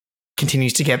Rob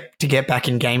continues to get back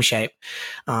in game shape.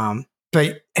 And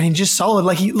he's just solid.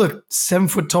 Like 7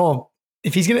 foot tall.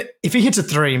 If he hits a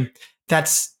 3,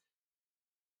 that's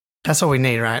all we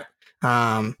need, right?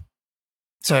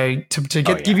 So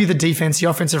give you the defense, the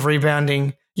offensive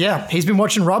rebounding. Yeah, he's been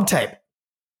watching Rob tape.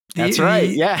 That's right.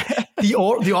 Yeah.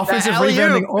 The offensive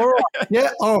rebounding.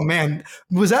 Yeah. Oh man.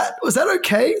 Was that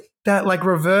okay? That like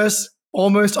reverse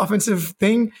almost offensive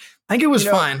thing? I think it was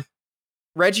fine.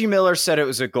 Reggie Miller said it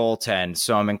was a goaltend,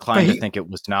 so I'm inclined to think it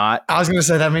was not. I was going to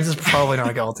say that means it's probably not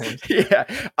a goaltend. Yeah.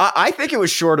 I think it was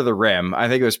short of the rim. I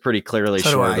think it was pretty clearly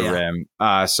short of the rim.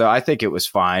 So I think it was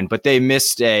fine, but they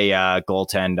missed a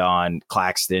goaltend on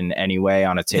Claxton anyway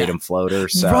on a Tatum floater.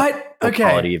 So right. Okay. We'll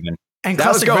call it even. And that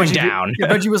was going Reggie, down.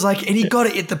 Reggie was like, and he got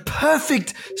it at the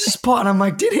perfect spot. And I'm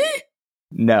like, did he?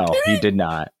 No, he did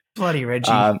not. Bloody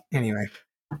Reggie. Anyway.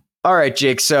 All right,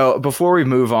 Jake. So before we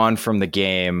move on from the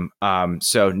game,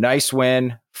 so nice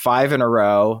win, 5 in a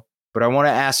row. But I want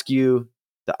to ask you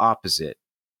the opposite.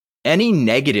 Any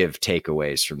negative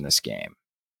takeaways from this game?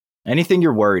 Anything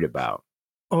you're worried about?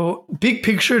 Oh, big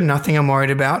picture, nothing I'm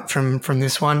worried about from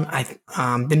this one.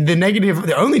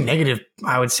 The only negative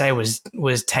I would say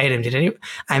was Tatum.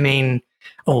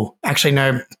 Actually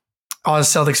no. I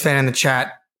was a Celtics fan in the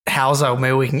chat. Hauser.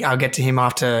 Maybe I'll get to him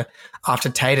after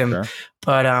Tatum. Sure.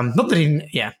 But not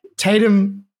that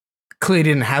Tatum clearly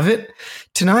didn't have it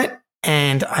tonight.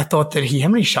 And I thought that how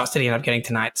many shots did he end up getting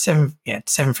tonight? 7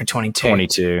 for 22.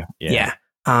 22. Yeah.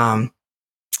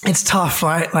 It's tough,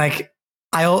 right? Like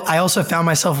I also found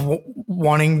myself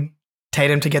wanting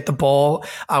Tatum to get the ball.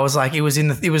 I was like, it was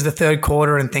the third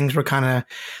quarter and things were kind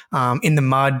of in the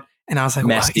mud. And I was like,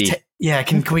 messy.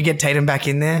 Can we get Tatum back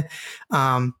in there?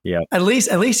 At least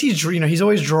he's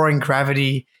always drawing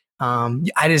gravity.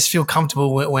 I just feel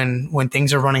comfortable when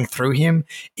things are running through him.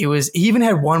 He even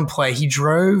had one play. He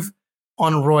drove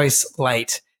on Royce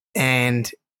late and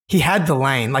he had the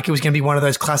lane. Like it was going to be one of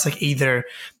those classic either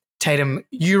Tatum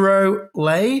Euro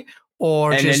lay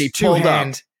or and just then he pulled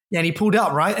up. Yeah, and he pulled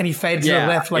up, right? And he faded to the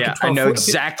left like a 12 I know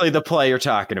exactly the play you're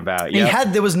talking about. Yeah.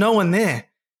 There was no one there.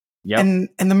 Yep. And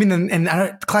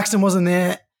Claxton wasn't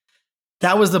there.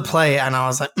 That was the play, and I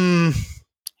was like,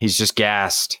 he's just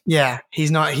gassed. Yeah,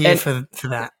 he's not here for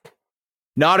that.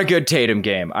 Not a good Tatum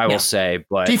game, I will say.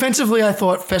 But defensively, I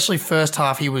thought, especially first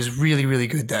half, he was really, really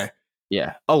good though.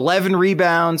 Yeah, 11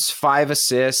 rebounds, 5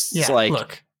 assists. Yeah,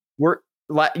 like we're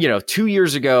 2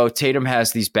 years ago, Tatum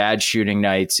has these bad shooting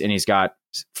nights, and he's got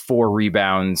 4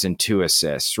 rebounds and 2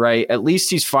 assists, right? At least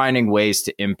he's finding ways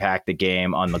to impact the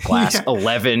game on the glass.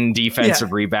 11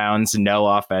 defensive rebounds, no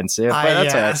offensive.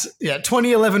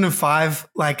 20, 11, and 5.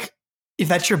 Like, if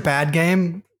that's your bad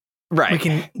game, right?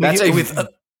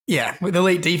 With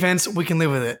elite defense, we can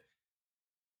live with it.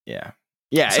 Yeah,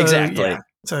 exactly.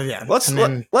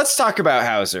 Let's talk about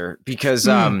Hauser because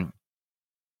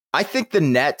I think the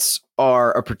Nets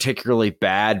are a particularly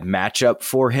bad matchup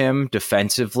for him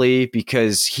defensively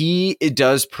because he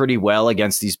does pretty well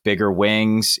against these bigger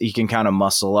wings. He can kind of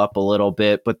muscle up a little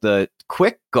bit, but the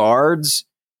quick guards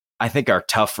I think are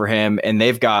tough for him. And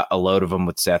they've got a load of them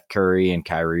with Seth Curry and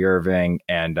Kyrie Irving.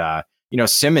 And,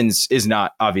 Simmons is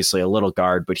not obviously a little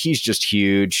guard, but he's just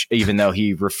huge, even though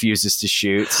he refuses to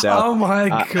shoot. So, oh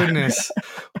my goodness.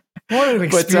 What an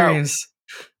experience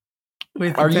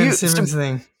with the Ben Simmons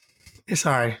thing.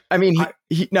 Sorry. I mean,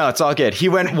 no, it's all good. He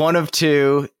went 1 of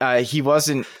 2. He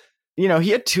wasn't, he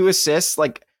had 2 assists.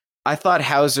 Like, I thought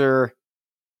Hauser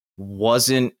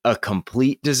wasn't a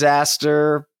complete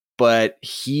disaster, but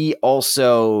he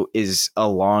also is a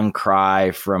long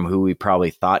cry from who we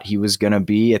probably thought he was going to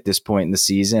be at this point in the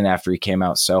season after he came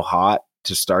out so hot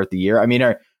to start the year. I mean,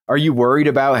 are you worried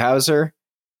about Hauser?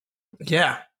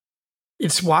 Yeah.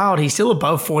 It's wild. He's still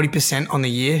above 40% on the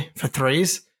year for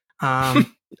threes.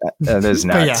 That is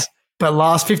nuts. But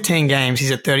last 15 games,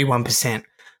 he's at 31%.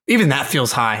 Even that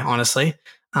feels high, honestly.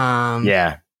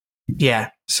 Yeah.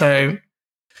 So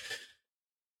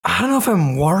I don't know if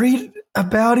I'm worried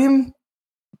about him,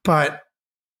 but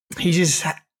he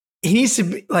needs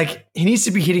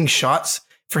to be hitting shots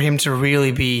for him to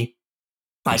really be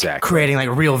creating like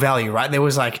real value, right? There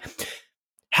was like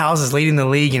Hauser's leading the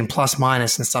league in plus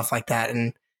minus and stuff like that,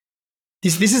 and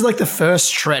This is like the first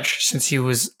stretch since he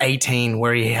was 18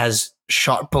 where he has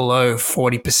shot below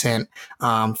 40%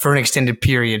 for an extended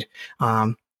period.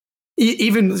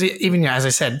 Even as I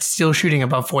said, still shooting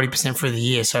above 40% for the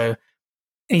year. So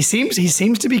he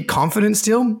seems to be confident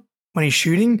still when he's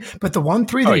shooting. But the one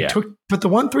three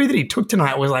that he took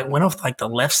tonight was like went off like the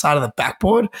left side of the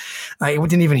backboard. Like it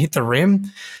didn't even hit the rim.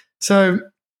 So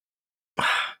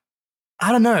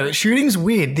I don't know. Shooting's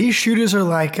weird. These shooters are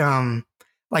like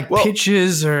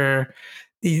pitchers or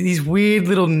these weird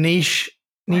little niche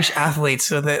athletes.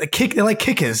 So they're like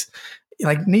kickers,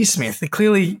 like Neesmith.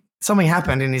 Clearly something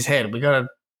happened in his head. We got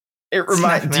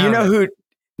to. Do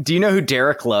you know who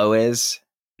Derek Lowe is?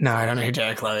 No, I don't know who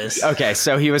Derek Lowe is. Okay,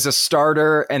 so he was a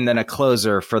starter and then a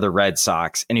closer for the Red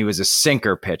Sox, and he was a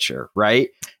sinker pitcher, right?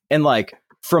 And like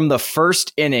from the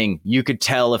first inning, you could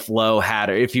tell if Lowe had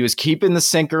it. If he was keeping the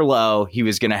sinker low, he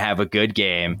was going to have a good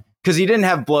game. Because he didn't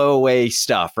have blow away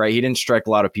stuff, right? He didn't strike a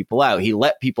lot of people out. He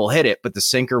let people hit it, but the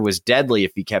sinker was deadly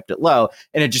if he kept it low,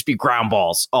 and it'd just be ground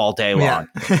balls all day long.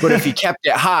 But if he kept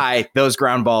it high, those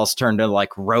ground balls turned to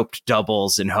like roped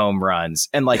doubles and home runs.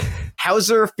 And like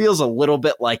Hauser feels a little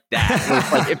bit like that.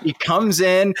 Like if he comes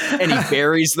in and he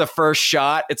buries the first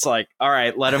shot, it's like, all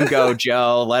right, let him go,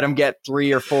 Joe. Let him get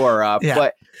 3 or 4 up. Yeah.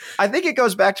 But I think it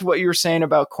goes back to what you were saying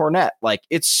about Kornet. Like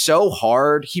it's so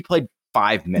hard. He played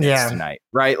 5 minutes tonight,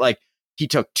 right? Like he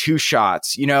took 2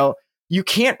 shots. You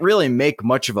can't really make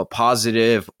much of a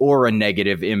positive or a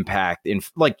negative impact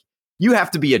you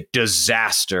have to be a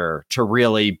disaster to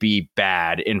really be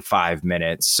bad in 5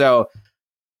 minutes. So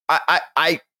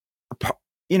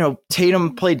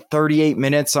Tatum played 38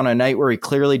 minutes on a night where he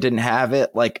clearly didn't have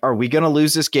it. Like, are we going to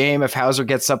lose this game if Hauser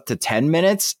gets up to 10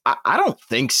 minutes? I don't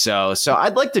think so. So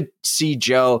I'd like to see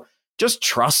Joe just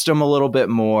trust him a little bit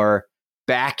more,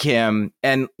 back him,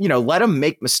 and, let him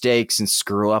make mistakes and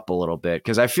screw up a little bit.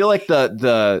 Because I feel like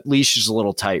the leash is a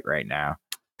little tight right now.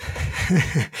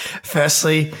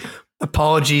 Firstly,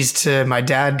 apologies to my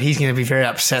dad. He's going to be very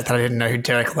upset that I didn't know who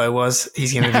Derek Lowe was.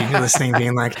 He's going to be listening,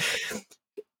 being like,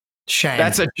 shame.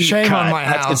 That's a deep shame cut. on my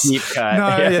house. That's a deep cut. No,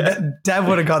 yeah, Dad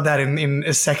would have got that in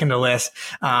a second or less.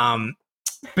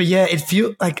 But yeah, it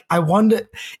feels like, I wonder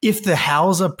if the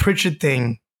Hauser Pritchard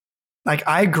thing, like,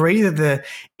 I agree that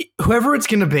whoever it's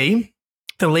going to be,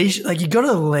 the leash, like, you got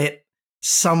to let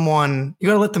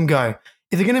them go.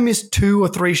 If they're going to miss 2 or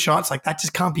 3 shots, like, that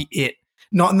just can't be it.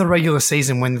 Not in the regular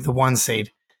season when they're the 1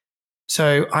 seed.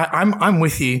 So I'm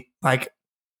with you. Like,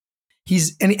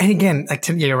 and again, like,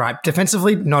 you're right.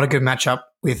 Defensively, not a good matchup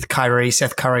with Kyrie,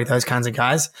 Seth Curry, those kinds of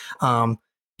guys.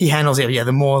 He handles it. Yeah,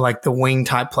 the more like the wing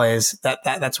type players.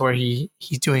 That's where he's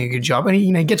doing a good job, and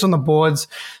he gets on the boards,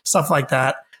 stuff like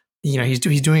that. He's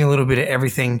doing a little bit of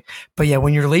everything. But yeah,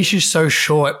 when your leash is so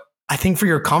short, I think for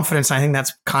your confidence, I think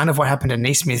that's kind of what happened to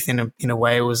Naismith in a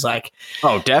way. It was like,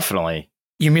 oh, definitely.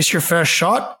 You miss your first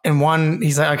shot, and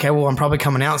he's like, okay, well, I'm probably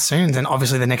coming out soon. And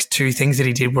obviously, the next 2 things that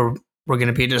he did were going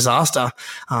to be a disaster.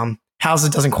 Hauser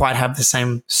doesn't quite have the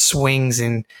same swings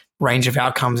and range of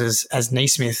outcomes as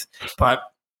Naismith, but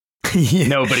yeah.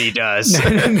 Nobody does.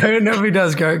 Nobody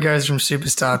does goes from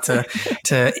superstar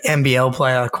to NBL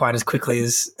player quite as quickly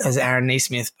as Aaron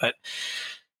Naismith. But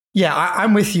yeah,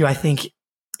 I'm with you. I think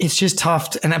it's just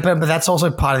tough, but that's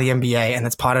also part of the NBA, and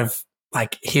that's part of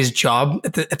like his job.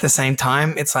 At the same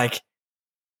time, it's like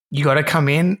you got to come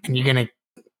in and you're gonna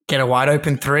get a wide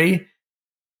open 3.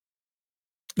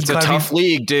 It's a tough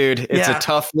league, dude. It's a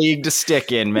tough league to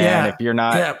stick in, man, if you're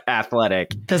not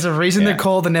athletic. There's a reason they're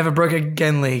called the Never Broke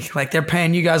Again League. Like, they're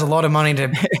paying you guys a lot of money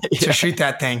to shoot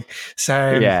that thing.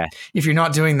 So if you're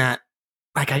not doing that,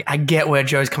 like, I get where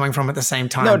Joe's coming from at the same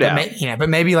time. No doubt. But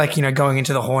maybe like, going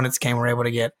into the Hornets game, we're able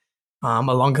to get a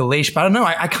longer leash. But I don't know.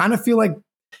 I kind of feel like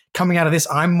coming out of this,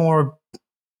 I'm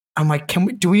like,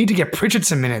 do we need to get Pritchard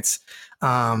some minutes?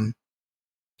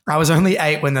 I was only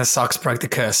 8 when the Sox broke the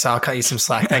curse, so I'll cut you some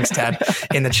slack. Thanks, Dad,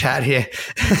 in the chat here.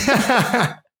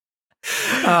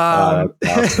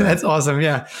 That's awesome.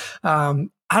 Yeah. I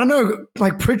don't know,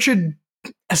 like Pritchard,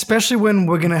 especially when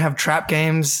we're going to have trap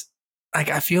games, like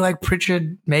I feel like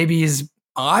Pritchard maybe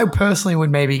I personally would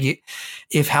maybe get,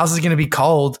 if House is going to be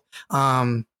cold,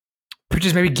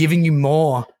 Pritchard's maybe giving you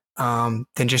more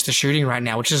than just the shooting right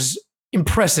now, which is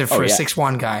impressive for a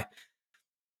 6'1" guy.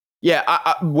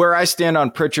 Yeah, where I stand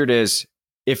on Pritchard is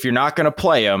if you're not going to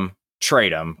play him,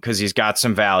 trade him because he's got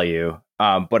some value.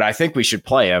 But I think we should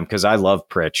play him because I love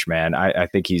Pritch, man. I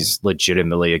think he's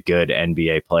legitimately a good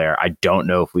NBA player. I don't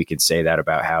know if we can say that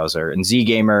about Hauser. And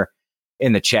Z-Gamer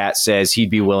in the chat says he'd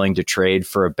be willing to trade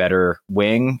for a better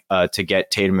wing to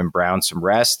get Tatum and Brown some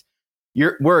rest.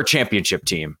 We're a championship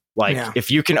team. Like,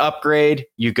 if you can upgrade,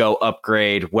 you go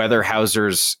upgrade, whether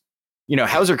Hauser's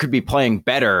Hauser could be playing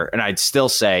better, and I'd still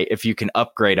say if you can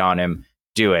upgrade on him,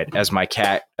 do it. As my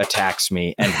cat attacks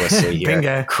me endlessly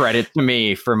here. Credit to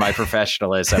me for my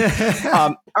professionalism.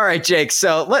 All right, Jake.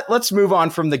 So let's move on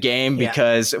from the game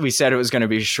because we said it was going to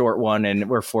be a short one, and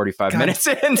we're 45 minutes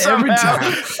in somehow.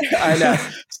 I know.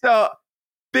 So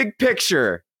big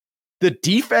picture, the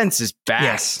defense is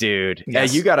back, dude.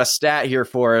 Yes. You got a stat here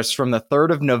for us from the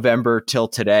 3rd of November till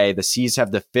today. The C's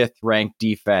have the 5th ranked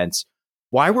defense.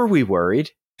 Why were we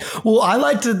worried? Well,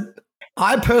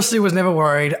 I personally was never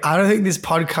worried. I don't think this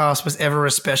podcast was ever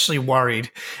especially worried.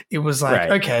 It was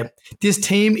like, okay, this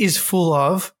team is full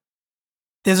of,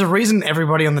 there's a reason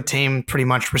everybody on the team pretty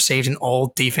much received an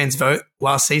all defense vote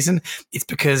last season. It's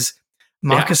because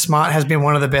Marcus Smart has been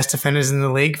one of the best defenders in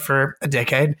the league for a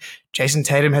decade. Jason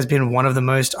Tatum has been one of the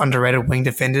most underrated wing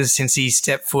defenders since he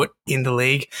stepped foot in the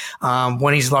league.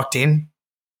 When he's locked in,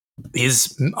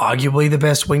 is arguably the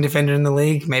best wing defender in the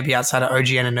league, maybe outside of OG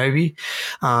Anunoby.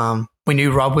 We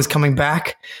knew Rob was coming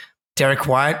back. Derek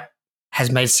White has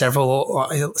made several,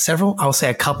 I'll say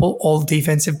a couple all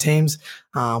defensive teams.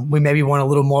 We maybe want a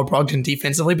little more Brogdon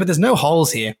defensively, but there's no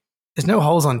holes here. There's no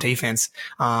holes on defense.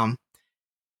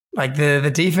 Like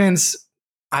the defense,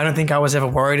 I don't think I was ever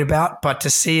worried about, but to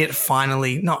see it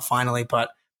not finally, but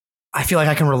I feel like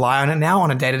I can rely on it now on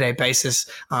a day-to-day basis.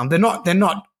 They're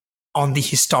not on the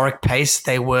historic pace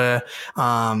they were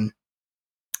the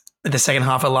second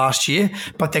half of last year,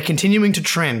 but they're continuing to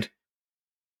trend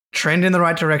in the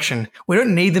right direction. We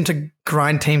don't need them to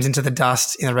grind teams into the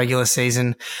dust in the regular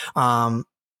season.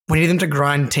 We need them to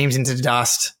grind teams into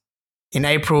dust in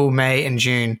April, May, and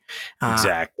June.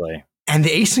 Exactly. And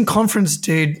the Eastern Conference,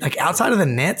 dude, like outside of the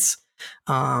Nets,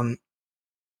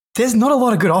 there's not a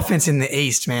lot of good offense in the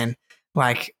East, man.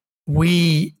 Like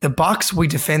the Bucks, we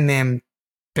defend them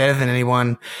better than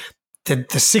anyone. The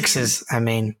Sixers, I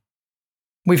mean,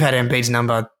 we've had Embiid's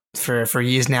number for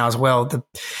years now as well.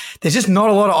 There's just not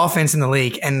a lot of offense in the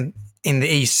league and in the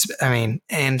East. I mean,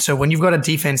 and so when you've got a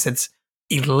defense that's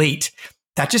elite,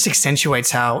 that just accentuates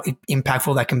how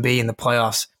impactful that can be in the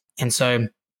playoffs. And so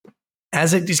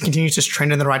as it just continues to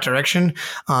trend in the right direction,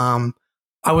 I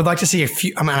would like to see a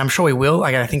few. I mean, I'm sure we will.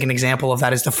 Like, I think an example of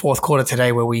that is the fourth quarter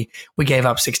today, where we gave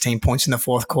up 16 points in the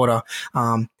fourth quarter.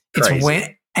 It's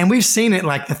when, and we've seen it.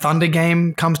 Like the Thunder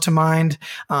game comes to mind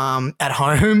at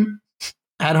home.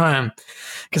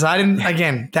 Because I didn't,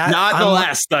 again, that not the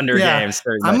last Thunder game.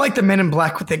 I'm like the Men in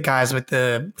Black with the guys with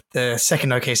the second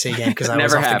OKC game because I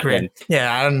was off the grid.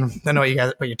 Yeah, I don't know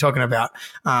what you're talking about.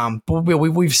 But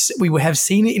we have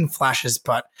seen it in flashes,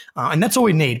 but and that's all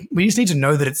we need. We just need to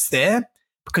know that it's there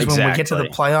because when we get to the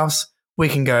playoffs, we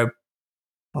can go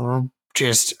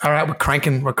just all right. We're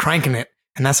cranking it,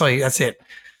 and that's it.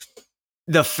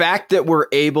 The fact that we're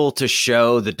able to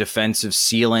show the defensive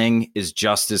ceiling is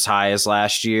just as high as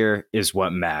last year is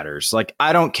what matters. Like,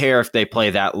 I don't care if they play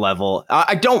that level.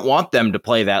 I don't want them to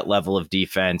play that level of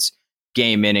defense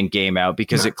game in and game out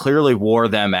because it clearly wore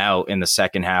them out in the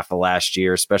second half of last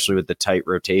year, especially with the tight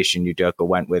rotation Udoka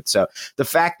went with. So the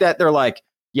fact that they're like,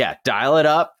 yeah, dial it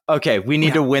up. Okay, we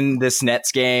need to win this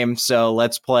Nets game. So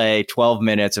let's play 12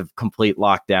 minutes of complete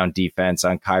lockdown defense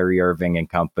on Kyrie Irving and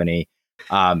company.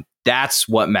 That's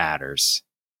what matters.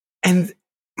 And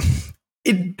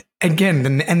it again, the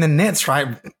Nets, right?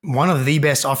 One of the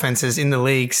best offenses in the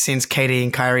league since KD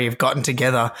and Kyrie have gotten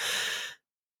together.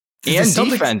 And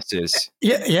defenses.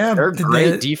 Yeah. They're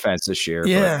great defense this year.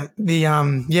 Yeah.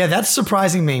 That's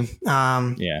surprising me.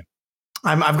 Yeah.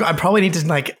 I probably need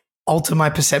to alter my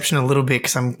perception a little bit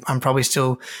because I'm probably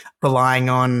still relying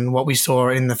on what we saw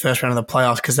in the first round of the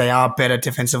playoffs because they are better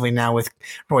defensively now with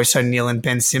Royce O'Neal and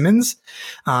Ben Simmons.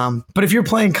 But if you're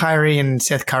playing Kyrie and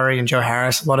Seth Curry and Joe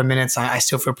Harris a lot of minutes, I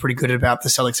still feel pretty good about the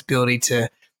Celtics' ability to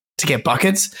get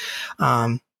buckets.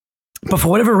 But for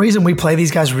whatever reason, we play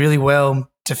these guys really well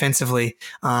defensively.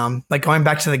 Like going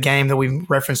back to the game that we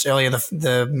referenced earlier,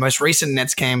 the most recent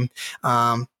Nets game,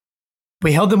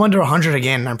 we held them under 100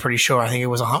 again, I'm pretty sure. I think it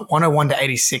was 101 to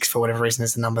 86 for whatever reason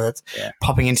is the number that's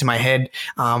popping into my head.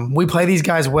 We play these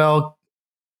guys well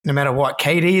no matter what.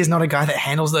 KD is not a guy that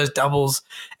handles those doubles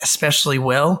especially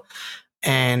well.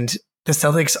 And the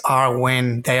Celtics are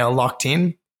when they are locked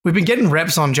in. We've been getting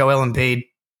reps on Joel Embiid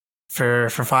for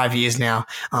 5 years now.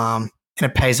 And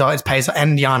it pays off.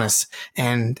 And Giannis.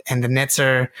 And the Nets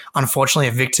are unfortunately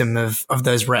a victim of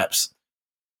those reps.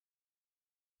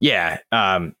 Yeah,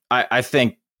 I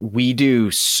think we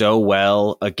do so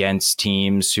well against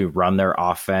teams who run their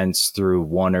offense through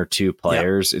one or two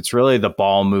players. Yep. It's really the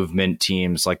ball movement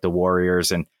teams like the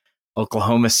Warriors and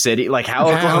Oklahoma City. Like how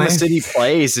Oklahoma City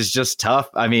plays is just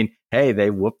tough. I mean, hey, they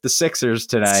whooped the Sixers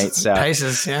tonight. So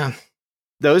paces, yeah.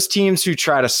 Those teams who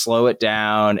try to slow it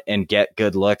down and get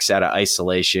good looks out of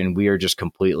isolation, we are just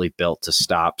completely built to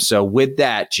stop. So with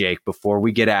that, Jake, before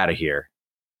we get out of here,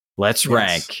 let's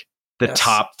rank the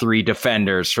top three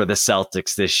defenders for the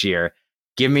Celtics this year.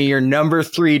 Give me your number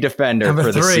 3 defender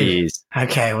for the C's.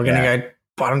 Okay, we're going to go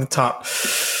bottom to top.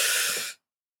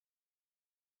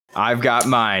 I've got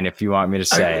mine if you want me to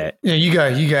say it. Yeah, you go.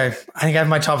 I think I have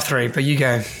my top 3, but you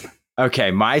go.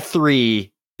 Okay, my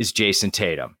 3 is Jason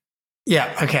Tatum.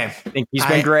 Yeah, okay. I think he's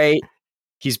been great.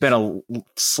 He's been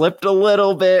slipped a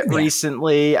little bit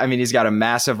recently. I mean, he's got a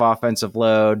massive offensive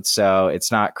load, so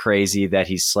it's not crazy that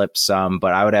he slipped some,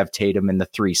 but I would have Tatum in the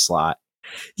 3 slot.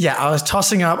 Yeah, I was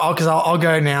tossing up because I'll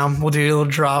go now. We'll do a little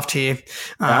draft here.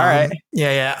 All right.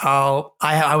 Yeah.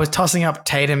 I was tossing up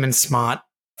Tatum and Smart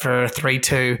for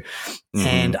 3-2.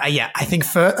 And I think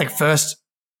first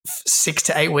 6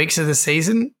 to 8 weeks of the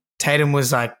season, Tatum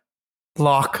was like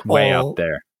way up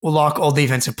there. All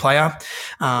defensive player.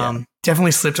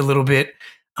 Definitely slipped a little bit.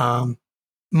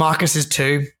 Marcus is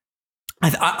 2.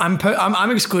 I'm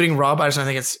excluding Rob. I just don't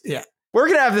think it's We're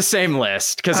gonna have the same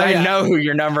list because I know who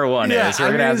your number 1 is.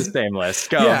 We're gonna have the same list.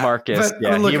 Go, Marcus.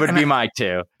 Look, he would be my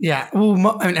 2. Yeah.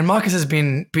 Well, and Marcus has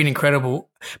been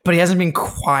incredible, but he hasn't been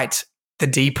quite the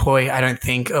depoy, I don't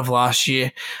think, of last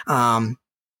year. And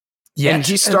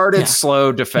he started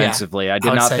slow defensively. I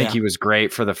did not think he was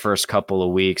great for the first couple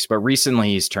of weeks, but recently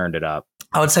he's turned it up.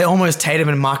 I would say almost Tatum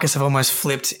and Marcus have almost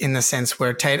flipped in the sense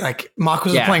where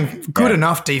Marcus was playing good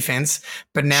enough defense,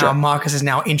 but now Marcus is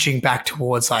now inching back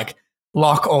towards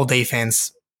lock all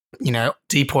defense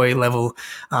depoy level.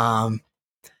 And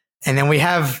then we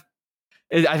have,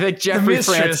 I think Jeffrey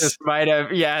Francis might have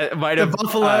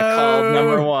called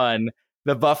number one.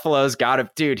 The Buffalo's got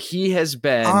it. Dude, he has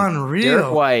been unreal.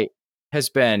 Derek White has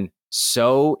been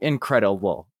so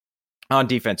incredible on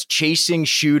defense, chasing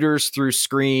shooters through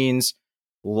screens,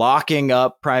 locking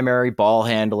up primary ball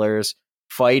handlers,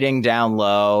 fighting down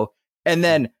low, and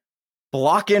then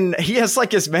blocking. He has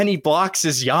like as many blocks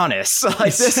as Giannis.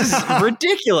 Like, this is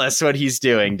ridiculous what he's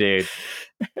doing, dude.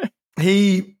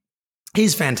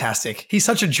 He's fantastic. He's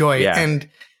such a joy. Yeah. And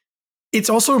it's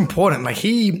also important. Like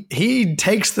he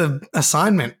takes the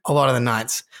assignment a lot of the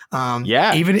nights.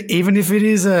 Even if it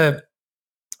is a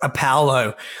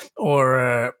Paolo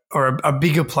or a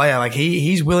bigger player, like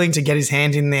he's willing to get his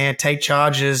hand in there, take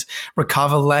charges,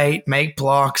 recover late, make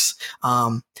blocks.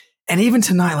 And even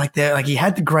tonight, like he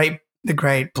had the great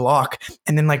block,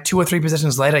 and then like 2 or 3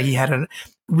 possessions later, he had a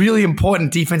really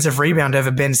important defensive rebound over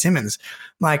Ben Simmons.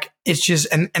 Like, it's just,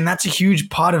 and that's a huge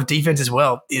part of defense as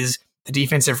well, is the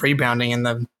defensive rebounding and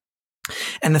the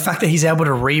fact that he's able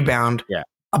to rebound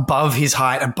above his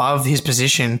height, above his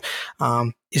position,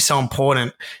 is so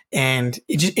important. And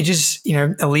it just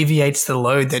alleviates the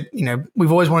load that,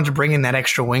 we've always wanted to bring in that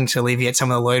extra wing to alleviate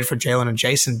some of the load for Jalen and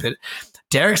Jason, but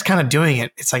Derek's kind of doing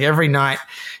it. It's like every night,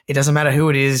 it doesn't matter who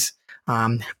it is.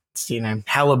 It's,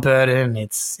 Halliburton,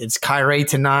 it's Kyrie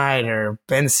tonight, or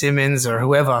Ben Simmons, or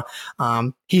whoever.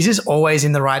 He's just always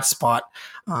in the right spot.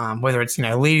 Whether it's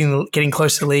getting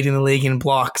close to leading the league in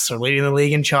blocks or leading the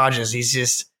league in charges, he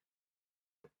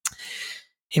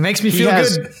makes me feel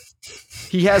good.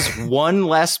 He has one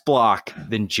less block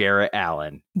than Jarrett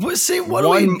Allen.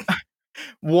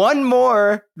 One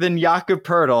more than Jakob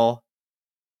Poeltl,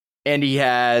 and he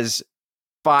has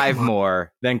 5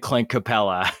 more than Clint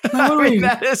Capella.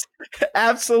 That is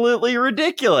absolutely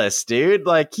ridiculous, dude.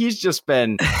 Like, he's just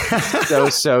been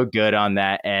so good on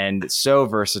that end, so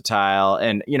versatile.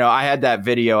 And, I had that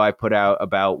video I put out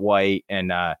about White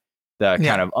and the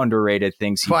kind of underrated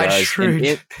things he does.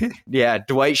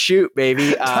 Dwight Schrute,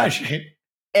 baby.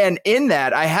 And in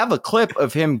that, I have a clip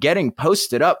of him getting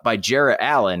posted up by Jarrett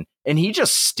Allen, and he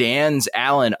just stands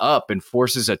Allen up and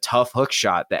forces a tough hook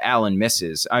shot that Allen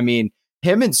misses. I mean,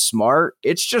 him and Smart,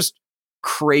 it's just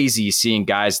crazy seeing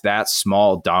guys that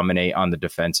small dominate on the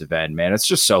defensive end, man. It's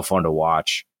just so fun to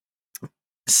watch.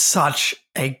 Such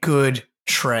a good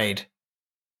trade.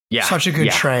 Yeah. Such a good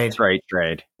trade. Great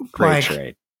trade.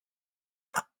 Trade.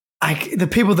 The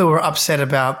people that were upset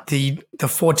about the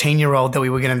 14-year-old that we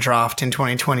were going to draft in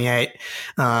 2028,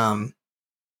 that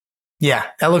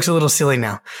looks a little silly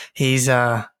now. He's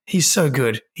so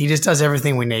good. He just does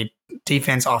everything we need.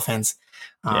 Defense, offense.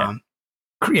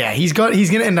 He's going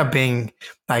to end up being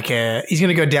he's going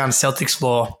to go down Celtics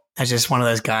floor as just one of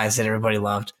those guys that everybody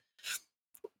loved.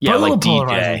 Yeah, like DJ.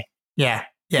 Polarizing. Yeah.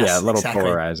 Yes, yeah, a little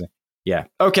polarizing. Yeah.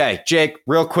 Okay, Jake,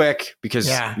 real quick, because,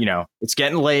 it's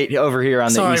getting late over here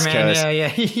on the East Coast.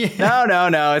 Yeah.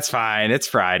 No, it's fine. It's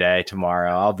Friday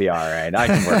tomorrow. I'll be all right. I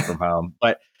can work from home.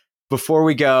 But before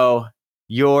we go,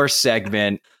 your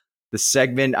segment, the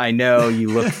segment I know you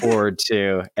look forward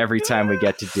to every time we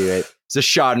get to do it, it's a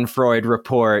Schadenfreude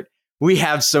report. We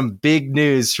have some big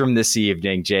news from this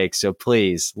evening, Jake. So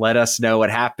please let us know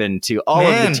what happened to all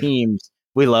of the teams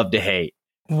we love to hate.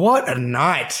 What a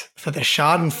night for the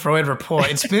Schadenfreude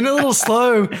report. It's been a little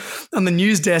slow on the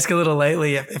news desk a little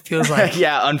lately, it feels like.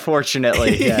 Yeah,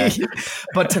 unfortunately. Yeah.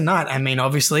 But tonight,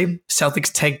 obviously,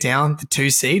 Celtics take down the 2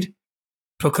 seed,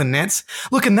 Brooklyn Nets.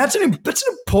 Look, and that's an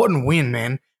important win,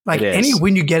 man. Like, any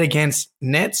win you get against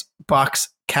Nets, Bucks,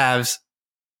 Cavs,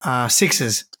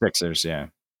 Sixers. Sixers, yeah.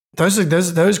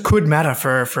 Those could matter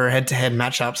for head-to-head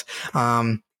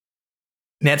matchups.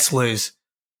 Nets lose.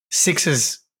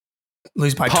 Sixers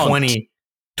lose by 20.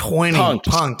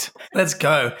 Punked. Let's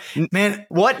go. Man,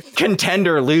 what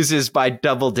contender loses by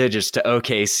double digits to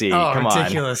OKC? Come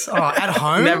ridiculous. At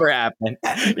home? Never happened.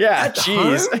 Yeah,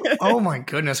 jeez. Oh my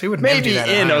goodness. We would never do that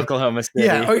in Oklahoma City.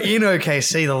 Yeah, in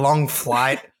OKC, the long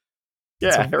flight.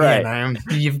 Yeah, right.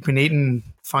 You've been eating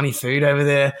funny food over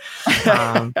there.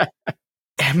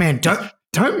 Man,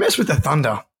 don't mess with the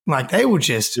Thunder. Like, they will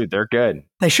just... Dude, they're good.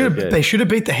 They should have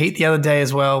beat the Heat the other day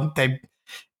as well.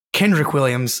 Kendrick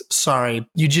Williams, sorry.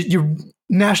 Your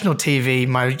national TV,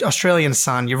 my Australian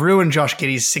son, you ruined Josh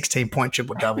Giddey's 16-point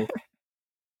triple-double.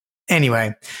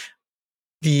 Anyway,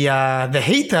 the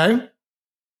Heat, though,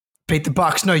 beat the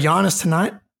Bucks. No Giannis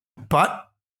tonight. But,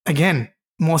 again,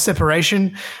 more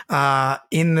separation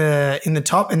in the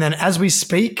top. And then as we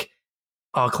speak,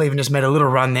 Cleveland just made a little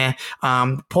run there.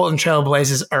 Portland Trail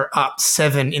Blazers are up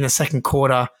 7 in the second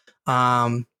quarter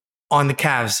on the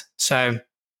Cavs. So...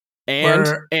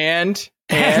 And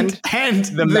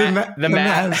the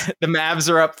Mavs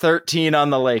are up 13 on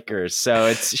the Lakers. So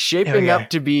it's shaping up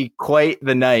to be quite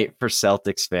the night for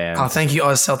Celtics fans. Oh, thank you,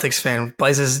 Oz Celtics fan.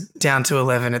 Blazers down to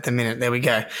 11 at the minute. There we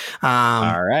go.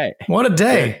 All right. What a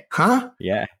day, huh?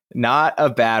 Yeah, not a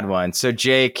bad one. So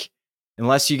Jake,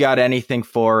 unless you got anything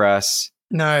for us.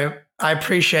 No, I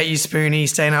appreciate you, Spoonie,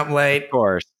 staying up late. Of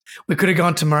course. We could have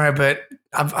gone tomorrow, but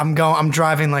I'm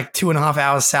driving like 2.5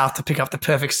 hours south to pick up the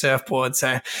perfect surfboard.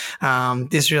 So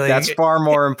that's far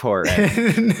more important.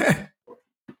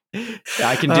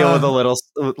 I can deal with a little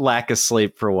lack of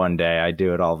sleep for one day. I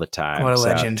do it all the time. What a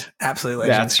legend. Absolute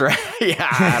legend. That's right. Yeah,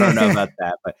 I don't know about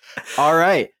that, but all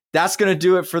right. That's going to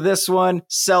do it for this one.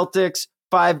 Celtics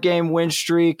 5-game win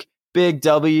streak. Big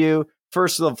W.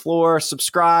 First to the Floor,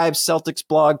 subscribe, Celtics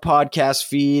blog podcast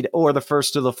feed, or the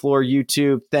First to the Floor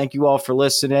YouTube. Thank you all for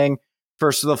listening.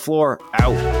 First to the Floor,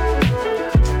 out.